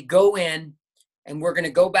 I need to go in, and we're going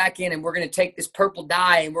to go back in, and we're going to take this purple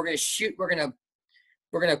dye, and we're going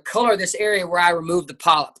to color this area where I removed the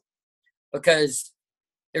polyp, because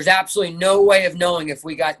there's absolutely no way of knowing if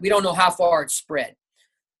we don't know how far it's spread.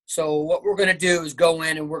 So what we're going to do is go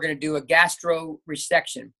in and we're going to do a gastro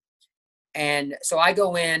resection. And so I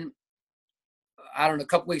go in, I don't know, a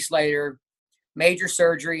couple weeks later, major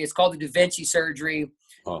surgery. It's called the Da Vinci surgery,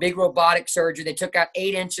 big robotic surgery. They took out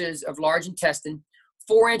 8 inches of large intestine,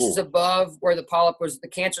 4 inches above where the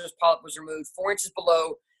cancerous polyp was removed, 4 inches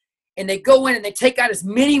below. And they go in and they take out as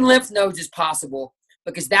many lymph nodes as possible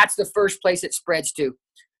because that's the first place it spreads to.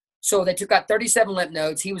 So they took out 37 lymph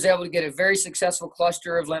nodes. He was able to get a very successful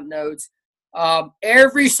cluster of lymph nodes.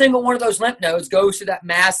 Every single one of those lymph nodes goes through that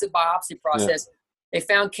massive biopsy process. Yeah. They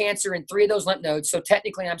found cancer in 3 of those lymph nodes. So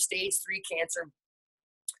technically I'm stage 3 cancer.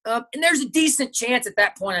 And there's a decent chance at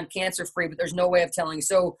that point I'm cancer free, but there's no way of telling.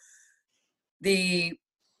 So the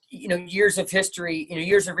years of history,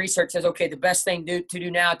 years of research says, okay, the best thing to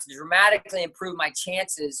do now to dramatically improve my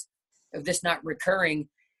chances of this not recurring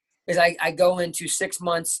is I go into 6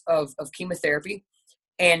 months of chemotherapy.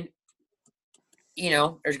 And,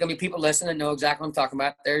 there's going to be people listening and know exactly what I'm talking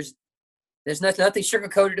about. There's nothing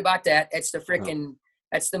sugar-coated about that. It's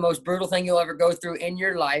that's the most brutal thing you'll ever go through in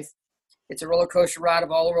your life. It's a roller coaster ride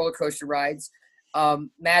of all the roller coaster rides.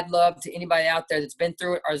 Mad love to anybody out there that's been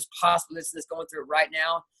through it or is possibly that's going through it right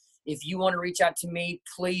now. If you want to reach out to me,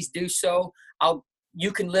 please do so.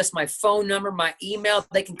 You can list my phone number, my email.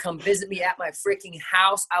 They can come visit me at my freaking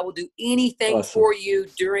house. I will do anything for you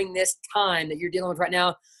during this time that you're dealing with right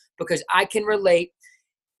now because I can relate.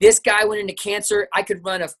 This guy went into cancer. I could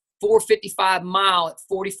run a 455 mile at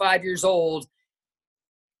 45 years old.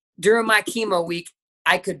 During my chemo week,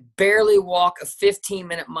 I could barely walk a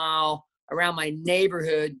 15-minute mile around my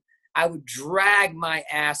neighborhood. I would drag my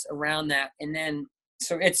ass around that. And then,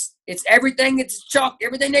 so it's everything. It's chalk.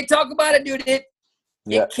 Everything they talk about it, dude.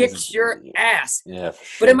 It kicks your ass. Yeah, for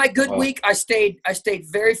sure. But in my good week, I stayed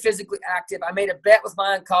very physically active. I made a bet with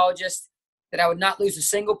my oncologist that I would not lose a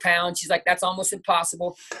single pound. She's like, that's almost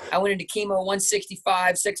impossible. I went into chemo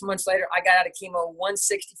 165. 6 months later, I got out of chemo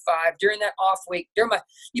 165. During that off week,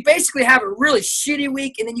 you basically have a really shitty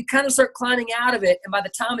week, and then you kind of start climbing out of it. And by the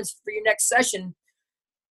time it's for your next session,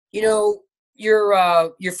 you're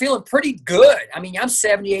feeling pretty good. I mean, I'm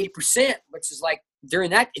 70, 80%, which is like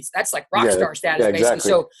during that, that's like rock star status, basically.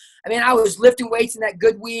 Exactly. So, I mean, I was lifting weights in that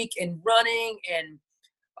good week and running and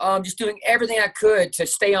just doing everything I could to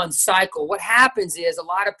stay on cycle. What happens is a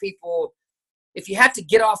lot of people, if you have to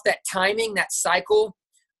get off that timing, that cycle,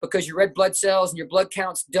 because your red blood cells and your blood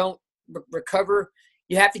counts don't recover,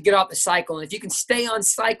 you have to get off the cycle. And if you can stay on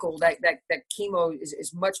cycle, that chemo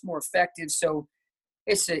is much more effective. So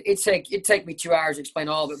it'd take me 2 hours to explain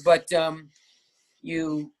all of it. But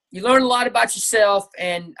you learn a lot about yourself.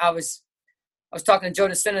 And I was talking to Joe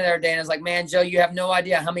DeCena the other day, and I was like, man, Joe, you have no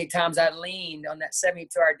idea how many times I leaned on that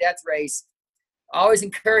 72-hour death race. I always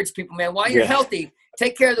encourage people, man, while you're healthy,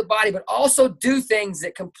 take care of the body, but also do things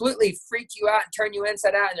that completely freak you out and turn you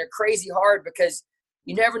inside out, and they're crazy hard because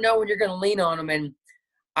you never know when you're going to lean on them. And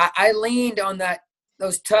I leaned on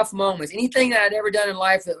those tough moments. Anything that I'd ever done in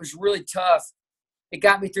life that was really tough, it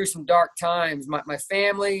got me through some dark times. My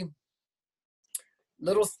family,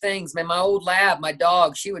 little things, man. My old lab, my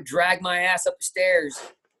dog, she would drag my ass up the stairs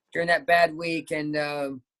during that bad week. And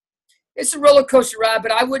it's a roller coaster ride,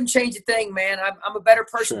 but I wouldn't change a thing, man. I'm a better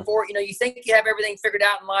person for it. You think you have everything figured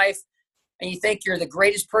out in life, and you think you're the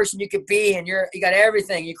greatest person you could be, and you got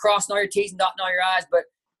everything. You're crossing all your T's and dotting all your I's, but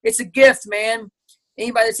it's a gift, man.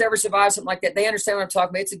 Anybody that's ever survived something like that, they understand what I'm talking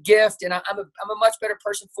about. It's a gift, and I'm a much better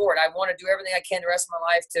person for it. I want to do everything I can the rest of my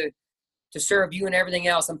life to serve you and everything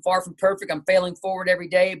else. I'm far from perfect. I'm failing forward every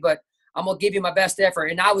day, but I'm going to give you my best effort.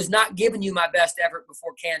 And I was not giving you my best effort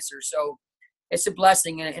before cancer. So it's a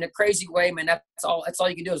blessing in a crazy way, man. That's all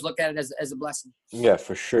you can do is look at it as a blessing. Yeah,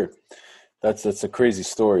 for sure. That's a crazy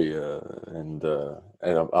story. And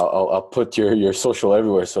I'll put your social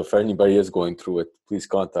everywhere. So if anybody is going through it, please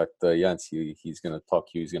contact Yancey. He's going to talk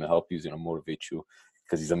to you. He's going to help you. He's going to motivate you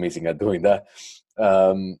because he's amazing at doing that.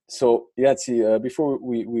 So Yancey, before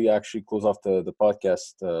we actually close off the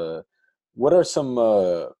podcast, what are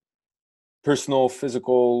some personal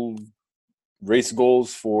physical race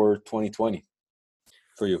goals for 2020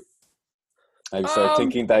 for you? Have you started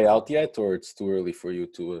thinking that out yet, or it's too early for you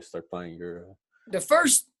to start planning your?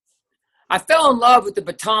 I fell in love with the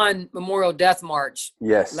Bataan Memorial Death March.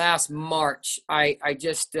 Yes. Last March, I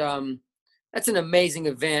just that's an amazing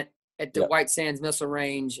event at the White Sands Missile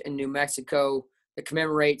Range in New Mexico that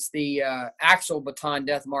commemorates the actual Bataan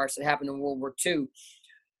Death March that happened in World War II.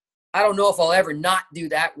 I don't know if I'll ever not do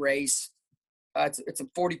that race. It's a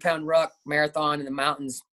 40-pound ruck marathon in the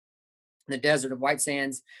mountains in the desert of White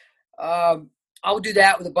Sands. I'll do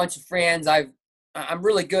that with a bunch of friends. I'm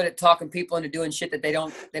really good at talking people into doing shit that they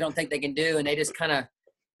don't think they can do, and they just kind of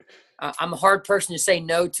I'm a hard person to say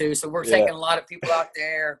no to. So we're Yeah. taking a lot of people out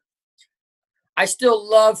there. I still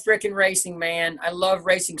love freaking racing, man. I love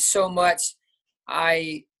racing so much.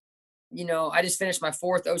 I just finished my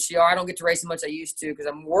 4th OCR. I don't get to race as much as I used to because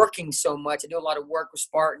I'm working so much. I do a lot of work with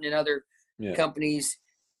Spartan and other companies.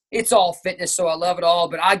 It's all fitness, so I love it all.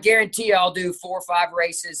 But I guarantee you I'll do 4 or 5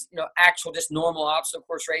 races, actual just normal obstacle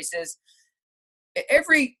course races.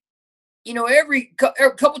 Every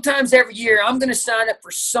couple times every year, I'm going to sign up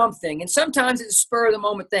for something. And sometimes it's a spur of the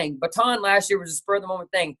moment thing. Baton last year was a spur of the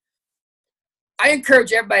moment thing. I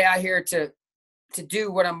encourage everybody out here to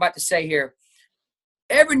do what I'm about to say here.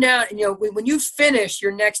 Every now, when you finish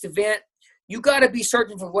your next event, you got to be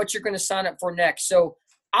certain for what you're going to sign up for next. So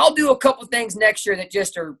I'll do a couple things next year that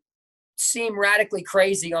just seem radically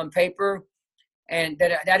crazy on paper, and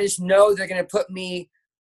that I just know they're going to put me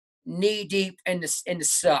knee deep in the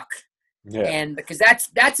suck. Yeah. And because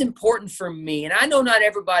that's important for me. And I know not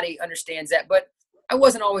everybody understands that, but I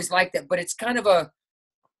wasn't always like that. But it's kind of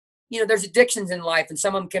there's addictions in life, and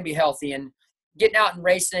some of them can be healthy. And getting out and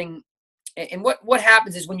racing, and what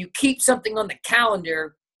happens is when you keep something on the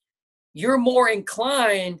calendar, you're more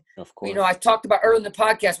inclined. Of course. I talked about earlier in the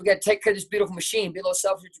podcast, we got to take care of this beautiful machine, be a little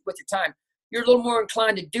selfish with your time. You're a little more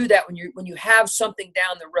inclined to do that when you have something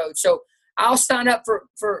down the road. So I'll sign up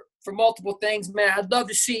for multiple things, man. I'd love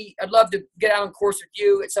to get out on course with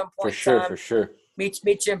you at some point. For sure. Meet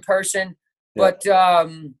you in person. Yeah. But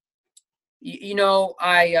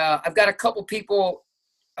I've got a couple people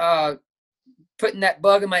putting that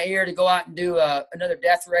bug in my ear to go out and do another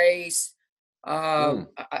death race. I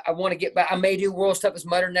want to get back. I may do World's Toughest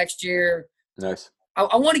Mudder next year. Nice.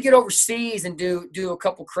 I want to get overseas and do a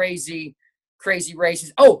couple crazy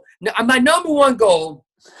races. Oh, no, my number one goal,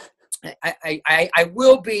 I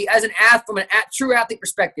will be, as an athlete, from a true athlete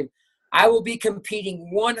perspective, I will be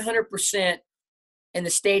competing 100% in the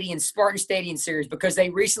Spartan Stadium Series, because they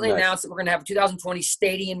recently announced that we're going to have a 2020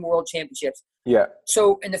 Stadium World Championships. Yeah.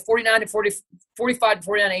 So in the 45 to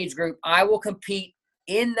 49 age group, I will compete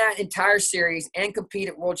in that entire series and compete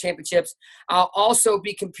at World Championships. I'll also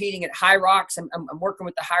be competing at High Rocks. I'm working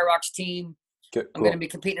with the High Rocks team. Cool. I'm going to be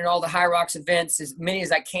competing in all the High Rocks events, as many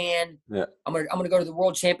as I can. Yeah. I'm going to go to the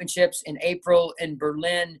World Championships in April in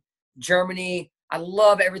Berlin, Germany. I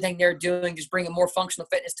love everything they're doing, just bringing more functional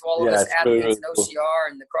fitness to all of us athletes and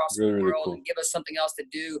OCR and across the world, and give us something else to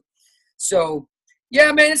do. So,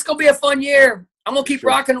 yeah, man, it's going to be a fun year. I'm going to keep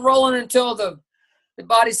rocking and rolling until the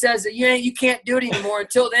body says that you can't do it anymore.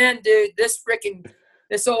 Until then, dude,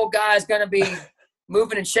 this old guy is going to be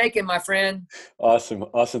moving and shaking, my friend.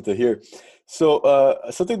 Awesome to hear. So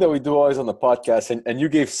something that we do always on the podcast, and you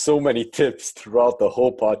gave so many tips throughout the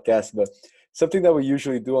whole podcast, but something that we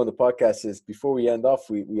usually do on the podcast is, before we end off,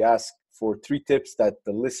 we ask for 3 tips that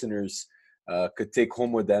the listeners could take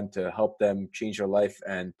home with them to help them change their life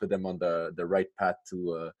and put them on the right path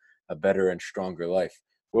to a better and stronger life.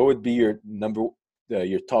 What would be your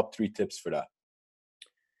top 3 tips for that?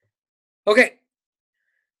 Okay,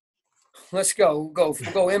 let's go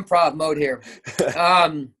improv mode here.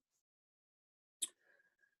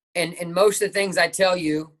 And most of the things I tell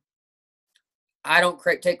you, I don't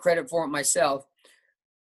take credit for it myself.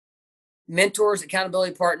 Mentors,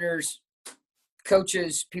 accountability partners,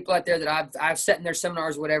 coaches, people out there that I've sat in their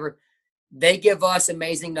seminars, whatever, they give us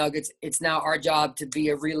amazing nuggets. It's now our job to be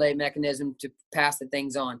a relay mechanism to pass the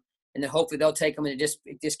things on, and then hopefully they'll take them, and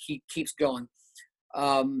it just keeps going.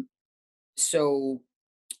 So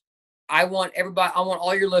I want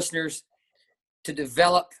all your listeners to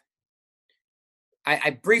develop.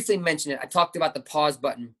 I briefly mentioned it. I talked about the pause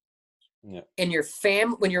button. Yeah. In your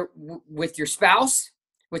family, when you're with your spouse,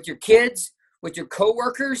 with your kids, with your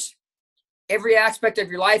coworkers, every aspect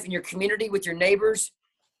of your life, in your community, with your neighbors,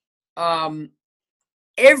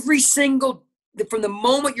 every single, from the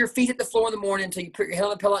moment your feet hit the floor in the morning until you put your head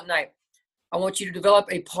on the pillow at night, I want you to develop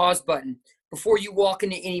a pause button before you walk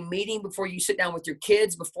into any meeting, before you sit down with your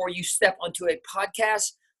kids, before you step onto a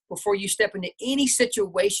podcast, before you step into any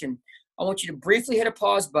situation. I want you to briefly hit a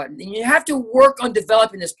pause button, and you have to work on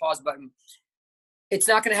developing this pause button. It's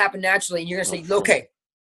not going to happen naturally. And you're going to say, okay,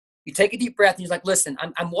 you take a deep breath, and you're like, listen,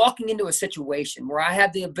 I'm walking into a situation where I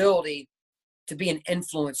have the ability to be an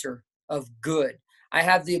influencer of good. I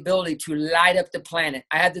have the ability to light up the planet.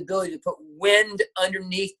 I have the ability to put wind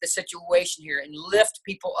underneath the situation here and lift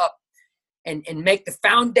people up and make the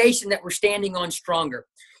foundation that we're standing on stronger.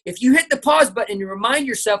 If you hit the pause button and you remind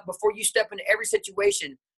yourself before you step into every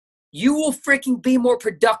situation, you will freaking be more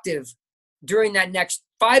productive during that next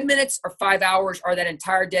 5 minutes or 5 hours or that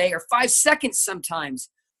entire day or 5 seconds sometimes.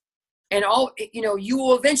 And you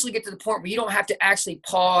will eventually get to the point where you don't have to actually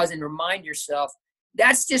pause and remind yourself.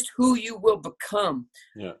 That's just who you will become.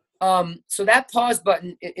 Yeah. So that pause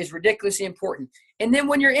button is ridiculously important. And then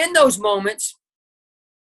when you're in those moments,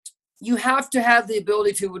 you have to have the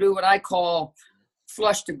ability to do what I call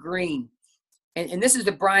flush to green. And this is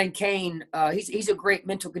the Brian Cain. He's a great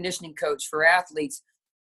mental conditioning coach for athletes.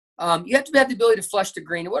 You have to have the ability to flush the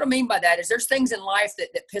green. And what I mean by that is there's things in life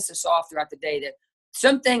that piss us off throughout the day, that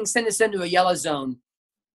some things send us into a yellow zone.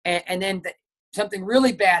 And then something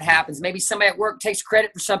really bad happens. Maybe somebody at work takes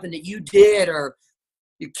credit for something that you did, or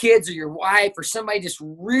your kids or your wife, or somebody just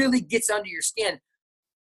really gets under your skin.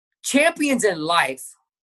 Champions in life,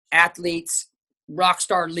 athletes, rock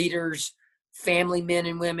star leaders, family men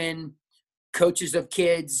and women, coaches of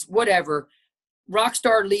kids, whatever, rock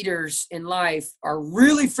star leaders in life are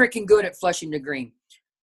really freaking good at flushing the green.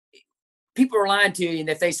 People are lying to you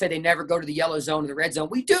if they say they never go to the yellow zone or the red zone.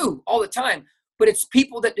 We do all the time, but it's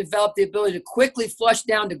people that develop the ability to quickly flush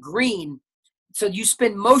down to green, so you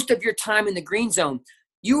spend most of your time in the green zone.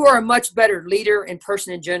 You are a much better leader and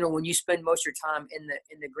person in general when you spend most of your time in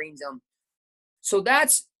the green zone. So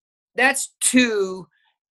that's two.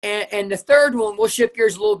 And the third one, we'll shift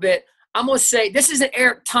gears a little bit. I'm going to say, this isn't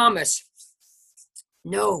Eric Thomas.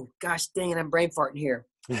 No, gosh dang it, I'm brain farting here.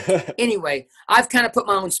 Anyway, I've kind of put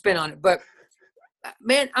my own spin on it. But,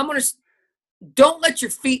 man, don't let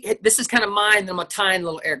your feet hit. This is kind of mine, and I'm going to tie in a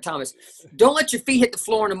little Eric Thomas. Don't let your feet hit the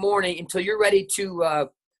floor in the morning until you're ready to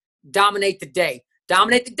dominate the day.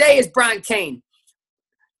 Dominate the day is Brian Cain.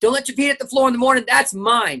 Don't let your feet hit the floor in the morning. That's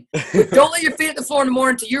mine. But don't let your feet hit the floor in the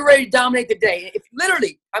morning until you're ready to dominate the day. If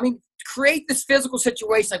literally, create this physical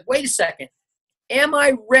situation. Like, wait a second. Am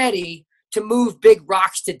I ready to move big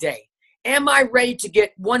rocks today? Am I ready to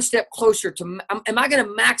get one step closer to, am I going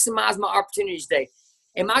to maximize my opportunities today?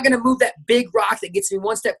 Am I going to move that big rock that gets me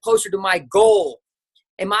one step closer to my goal?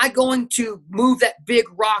 Am I going to move that big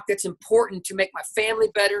rock that's important to make my family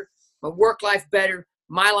better, my work life better,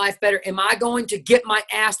 my life better? Am I going to get my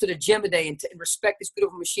ass to the gym today and respect this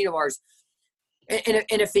beautiful machine of ours? And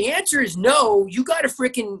if the answer is no, you got to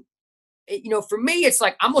freaking, for me, it's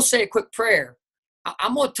like, I'm going to say a quick prayer.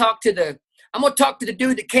 I'm going to talk to the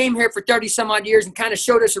dude that came here for 30 some odd years and kind of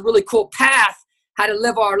showed us a really cool path, how to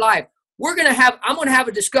live our life. I'm going to have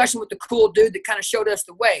a discussion with the cool dude that kind of showed us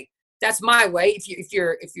the way. That's my way. If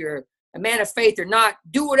you're a man of faith or not,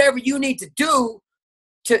 do whatever you need to do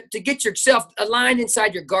to get yourself aligned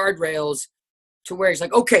inside your guardrails to where it's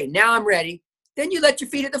like, okay, now I'm ready. Then you let your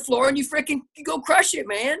feet hit the floor and you go crush it,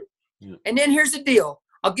 man. Yeah. And then here's the deal.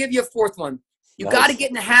 I'll give you a fourth one. You got to get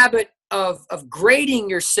in the habit of grading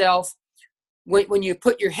yourself when you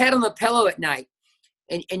put your head on the pillow at night.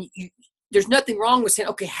 And there's nothing wrong with saying,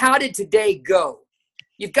 okay, how did today go?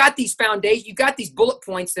 You've got these foundations, you've got these bullet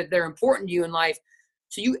points that they're important to you in life.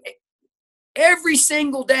 So every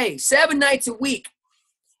single day, 7 nights a week,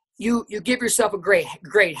 you give yourself a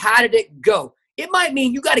grade. How did it go? It might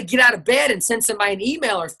mean you got to get out of bed and send somebody an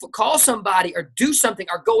email or call somebody or do something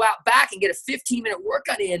or go out back and get a 15-minute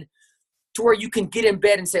workout in to where you can get in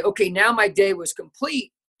bed and say, okay, now my day was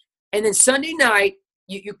complete. And then Sunday night,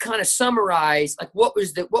 you kind of summarize like what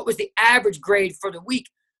was the average grade for the week.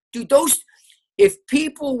 Dude, if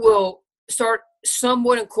people will start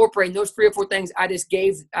somewhat incorporating those 3 or 4 things I just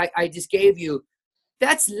gave you,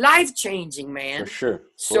 that's life-changing, man. For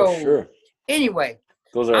sure. Anyway,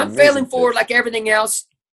 I'm failing forward like everything else.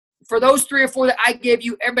 For those 3 or 4 that I gave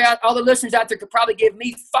you, everybody, all the listeners out there could probably give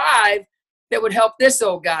me 5 that would help this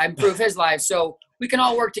old guy improve his life. So we can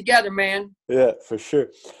all work together, man. Yeah, for sure.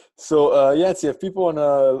 So, Yancey, if people want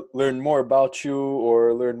to learn more about you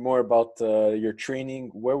or learn more about your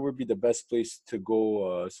training, where would be the best place to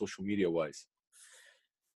go social media-wise?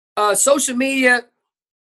 Social media,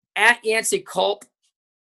 at Yancey Culp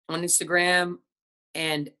on Instagram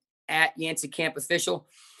and at Yancey Camp Official.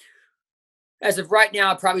 As of right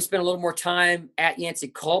now, I probably spend a little more time at Yancey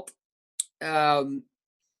Culp. On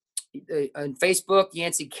Facebook,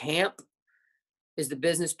 Yancey Camp is the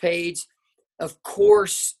business page. Of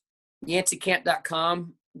course,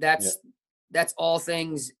 YanceyCamp.com. That's all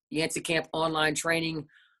things Yancey Camp online training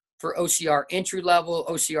for OCR entry level,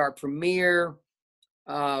 OCR premier.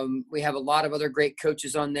 We have a lot of other great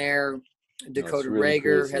coaches on there. Dakota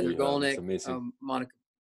Rager, Heather Golnick,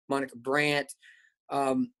 Monica Brandt.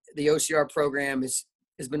 The OCR program has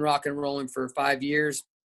been rock and rolling for 5 years.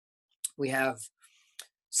 We have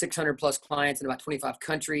 600 plus clients in about 25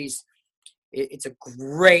 countries. It's a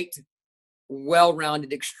great,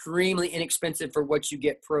 well-rounded, extremely inexpensive for what you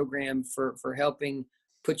get program for helping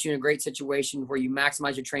put you in a great situation where you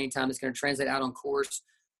maximize your training time. It's going to translate out on course.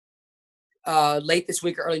 Late this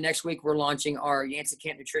week or early next week, we're launching our Yancey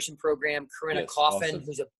Camp Nutrition Program. Corinna Coffin,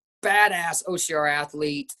 who's a badass OCR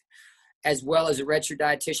athlete, as well as a registered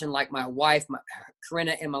dietitian like my wife.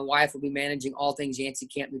 Corinna and my wife will be managing all things Yancey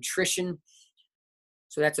Camp Nutrition.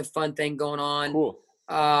 So that's a fun thing going on. Cool.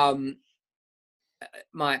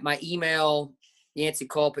 My email,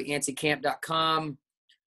 yanceyculp@yanceycamp.com.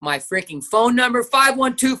 My freaking phone number,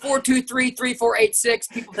 512-423-3486.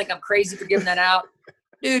 People think I'm crazy for giving that out.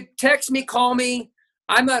 Dude, text me, call me.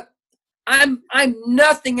 I'm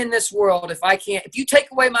nothing in this world if you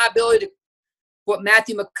take away my ability to, what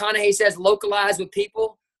Matthew McConaughey says, localize with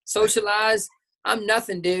people, socialize, I'm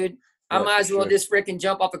nothing, dude. I might as well just freaking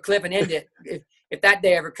jump off a cliff and end it if that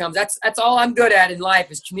day ever comes. That's all I'm good at in life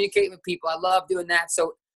is communicating with people. I love doing that.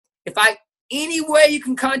 So any way you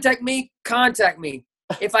can contact me, contact me.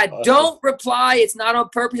 If I don't reply, it's not on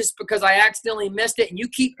purpose because I accidentally missed it, and you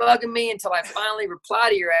keep bugging me until I finally reply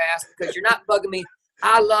to your ass because you're not bugging me.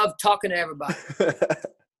 I love talking to everybody.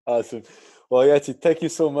 Awesome. Well, Yancey, thank you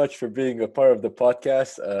so much for being a part of the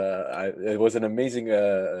podcast. It was an amazing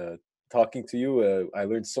talking to you. I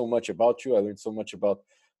learned so much about you. I learned so much about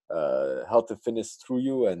health and fitness through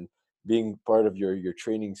you, and being part of your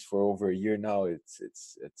trainings for over a year now.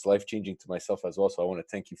 It's life-changing to myself as well. So I want to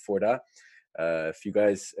thank you for that. If you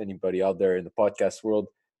guys, anybody out there in the podcast world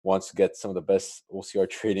wants to get some of the best OCR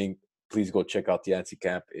training, please go check out the Yancey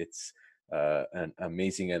Camp. It's an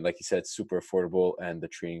amazing, and like you said, super affordable, and the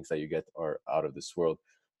trainings that you get are out of this world.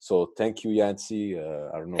 So thank you, Yancey.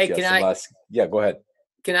 I don't know if you have some last. Yeah, go ahead.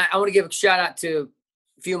 I want to give a shout out to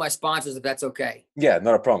a few of my sponsors, if that's okay. Yeah,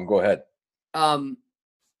 not a problem. Go ahead.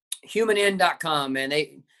 Humann.com,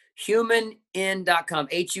 man. Humann.com,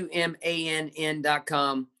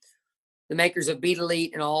 HUMANN.com. The makers of Beat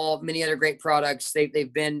Elite and many other great products.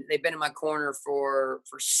 They've been in my corner for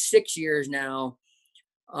 6 years now.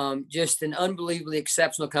 Just an unbelievably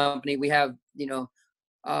exceptional company. We have,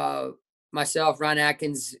 myself, Ron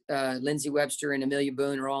Atkins, Lindsay Webster, and Amelia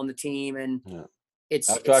Boone are all on the team, and it's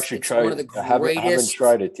one of the greatest. I haven't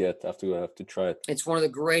tried it yet. I have to try it. It's one of the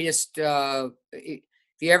greatest. If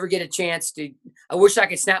you ever get a chance to, I wish I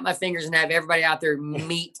could snap my fingers and have everybody out there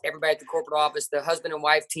meet everybody at the corporate office, the husband and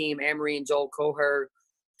wife team, Anne-Marie and Joel Coher.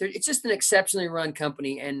 It's just an exceptionally run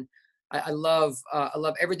company, and I love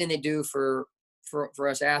everything they do for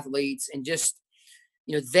us athletes, and just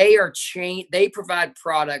they provide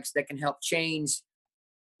products that can help change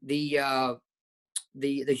the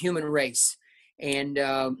human race. And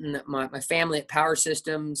my family at Power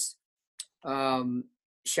Systems,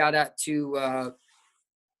 shout out to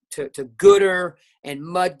Gooder and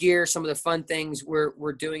Mud Gear, some of the fun things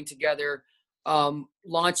we're doing together.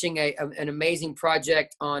 Launching an amazing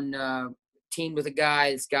project on teamed with a guy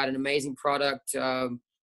that's got an amazing product. We're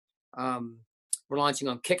launching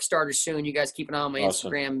on Kickstarter soon. You guys keep an eye on my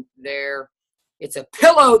Instagram there. It's a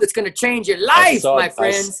pillow that's going to change your life, my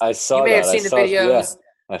friends. I saw you may that. have seen the videos.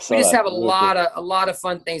 Yeah, we just have a lot of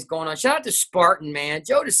fun things going on. Shout out to Spartan, man.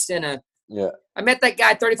 Joe DeSena. Yeah. I met that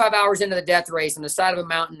guy 35 hours into the death race on the side of a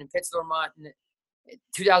mountain in Pittsville, Vermont in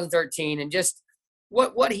 2013. And just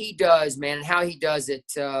what he does, man, and how he does it.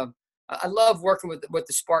 I love working with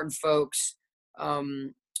the Spartan folks.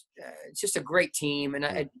 It's just a great team.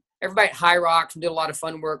 And everybody at High Rocks did a lot of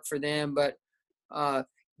fun work for them. But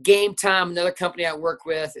Game Time, another company I work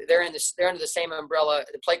with, they're under the same umbrella,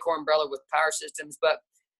 the Playcore umbrella with Power Systems. But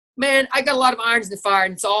man, I got a lot of irons in the fire,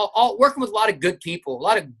 and it's all working with a lot of good people, a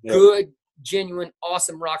lot of good, genuine,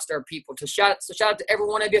 awesome rock star people. So shout out to every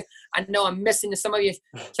one of you. I know I'm missing some of you.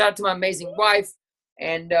 Shout out to my amazing wife,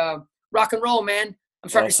 and rock and roll, man. I'm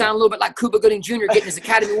starting to sound a little bit like Cuba Gooding Jr. getting his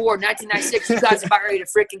Academy Award in 1996. You guys are about ready to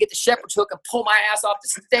freaking get the shepherd's hook and pull my ass off the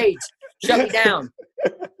stage. Shut me down.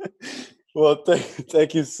 Well,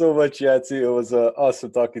 thank you so much, Yancey. It was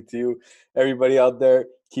awesome talking to you. Everybody out there,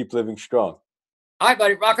 keep living strong. All right,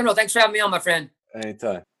 buddy. Rock and roll. Thanks for having me on, my friend.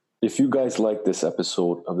 Anytime. If you guys like this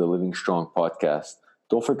episode of the Living Strong podcast,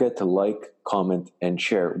 don't forget to like, comment, and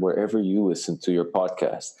share wherever you listen to your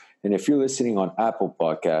podcast. And if you're listening on Apple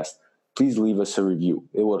Podcast, please leave us a review.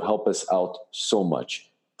 It will help us out so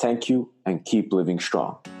much. Thank you, and keep living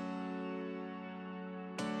strong.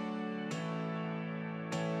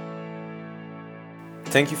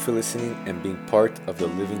 Thank you for listening and being part of the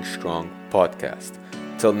Living Strong podcast.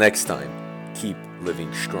 Till next time, keep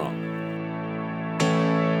living strong.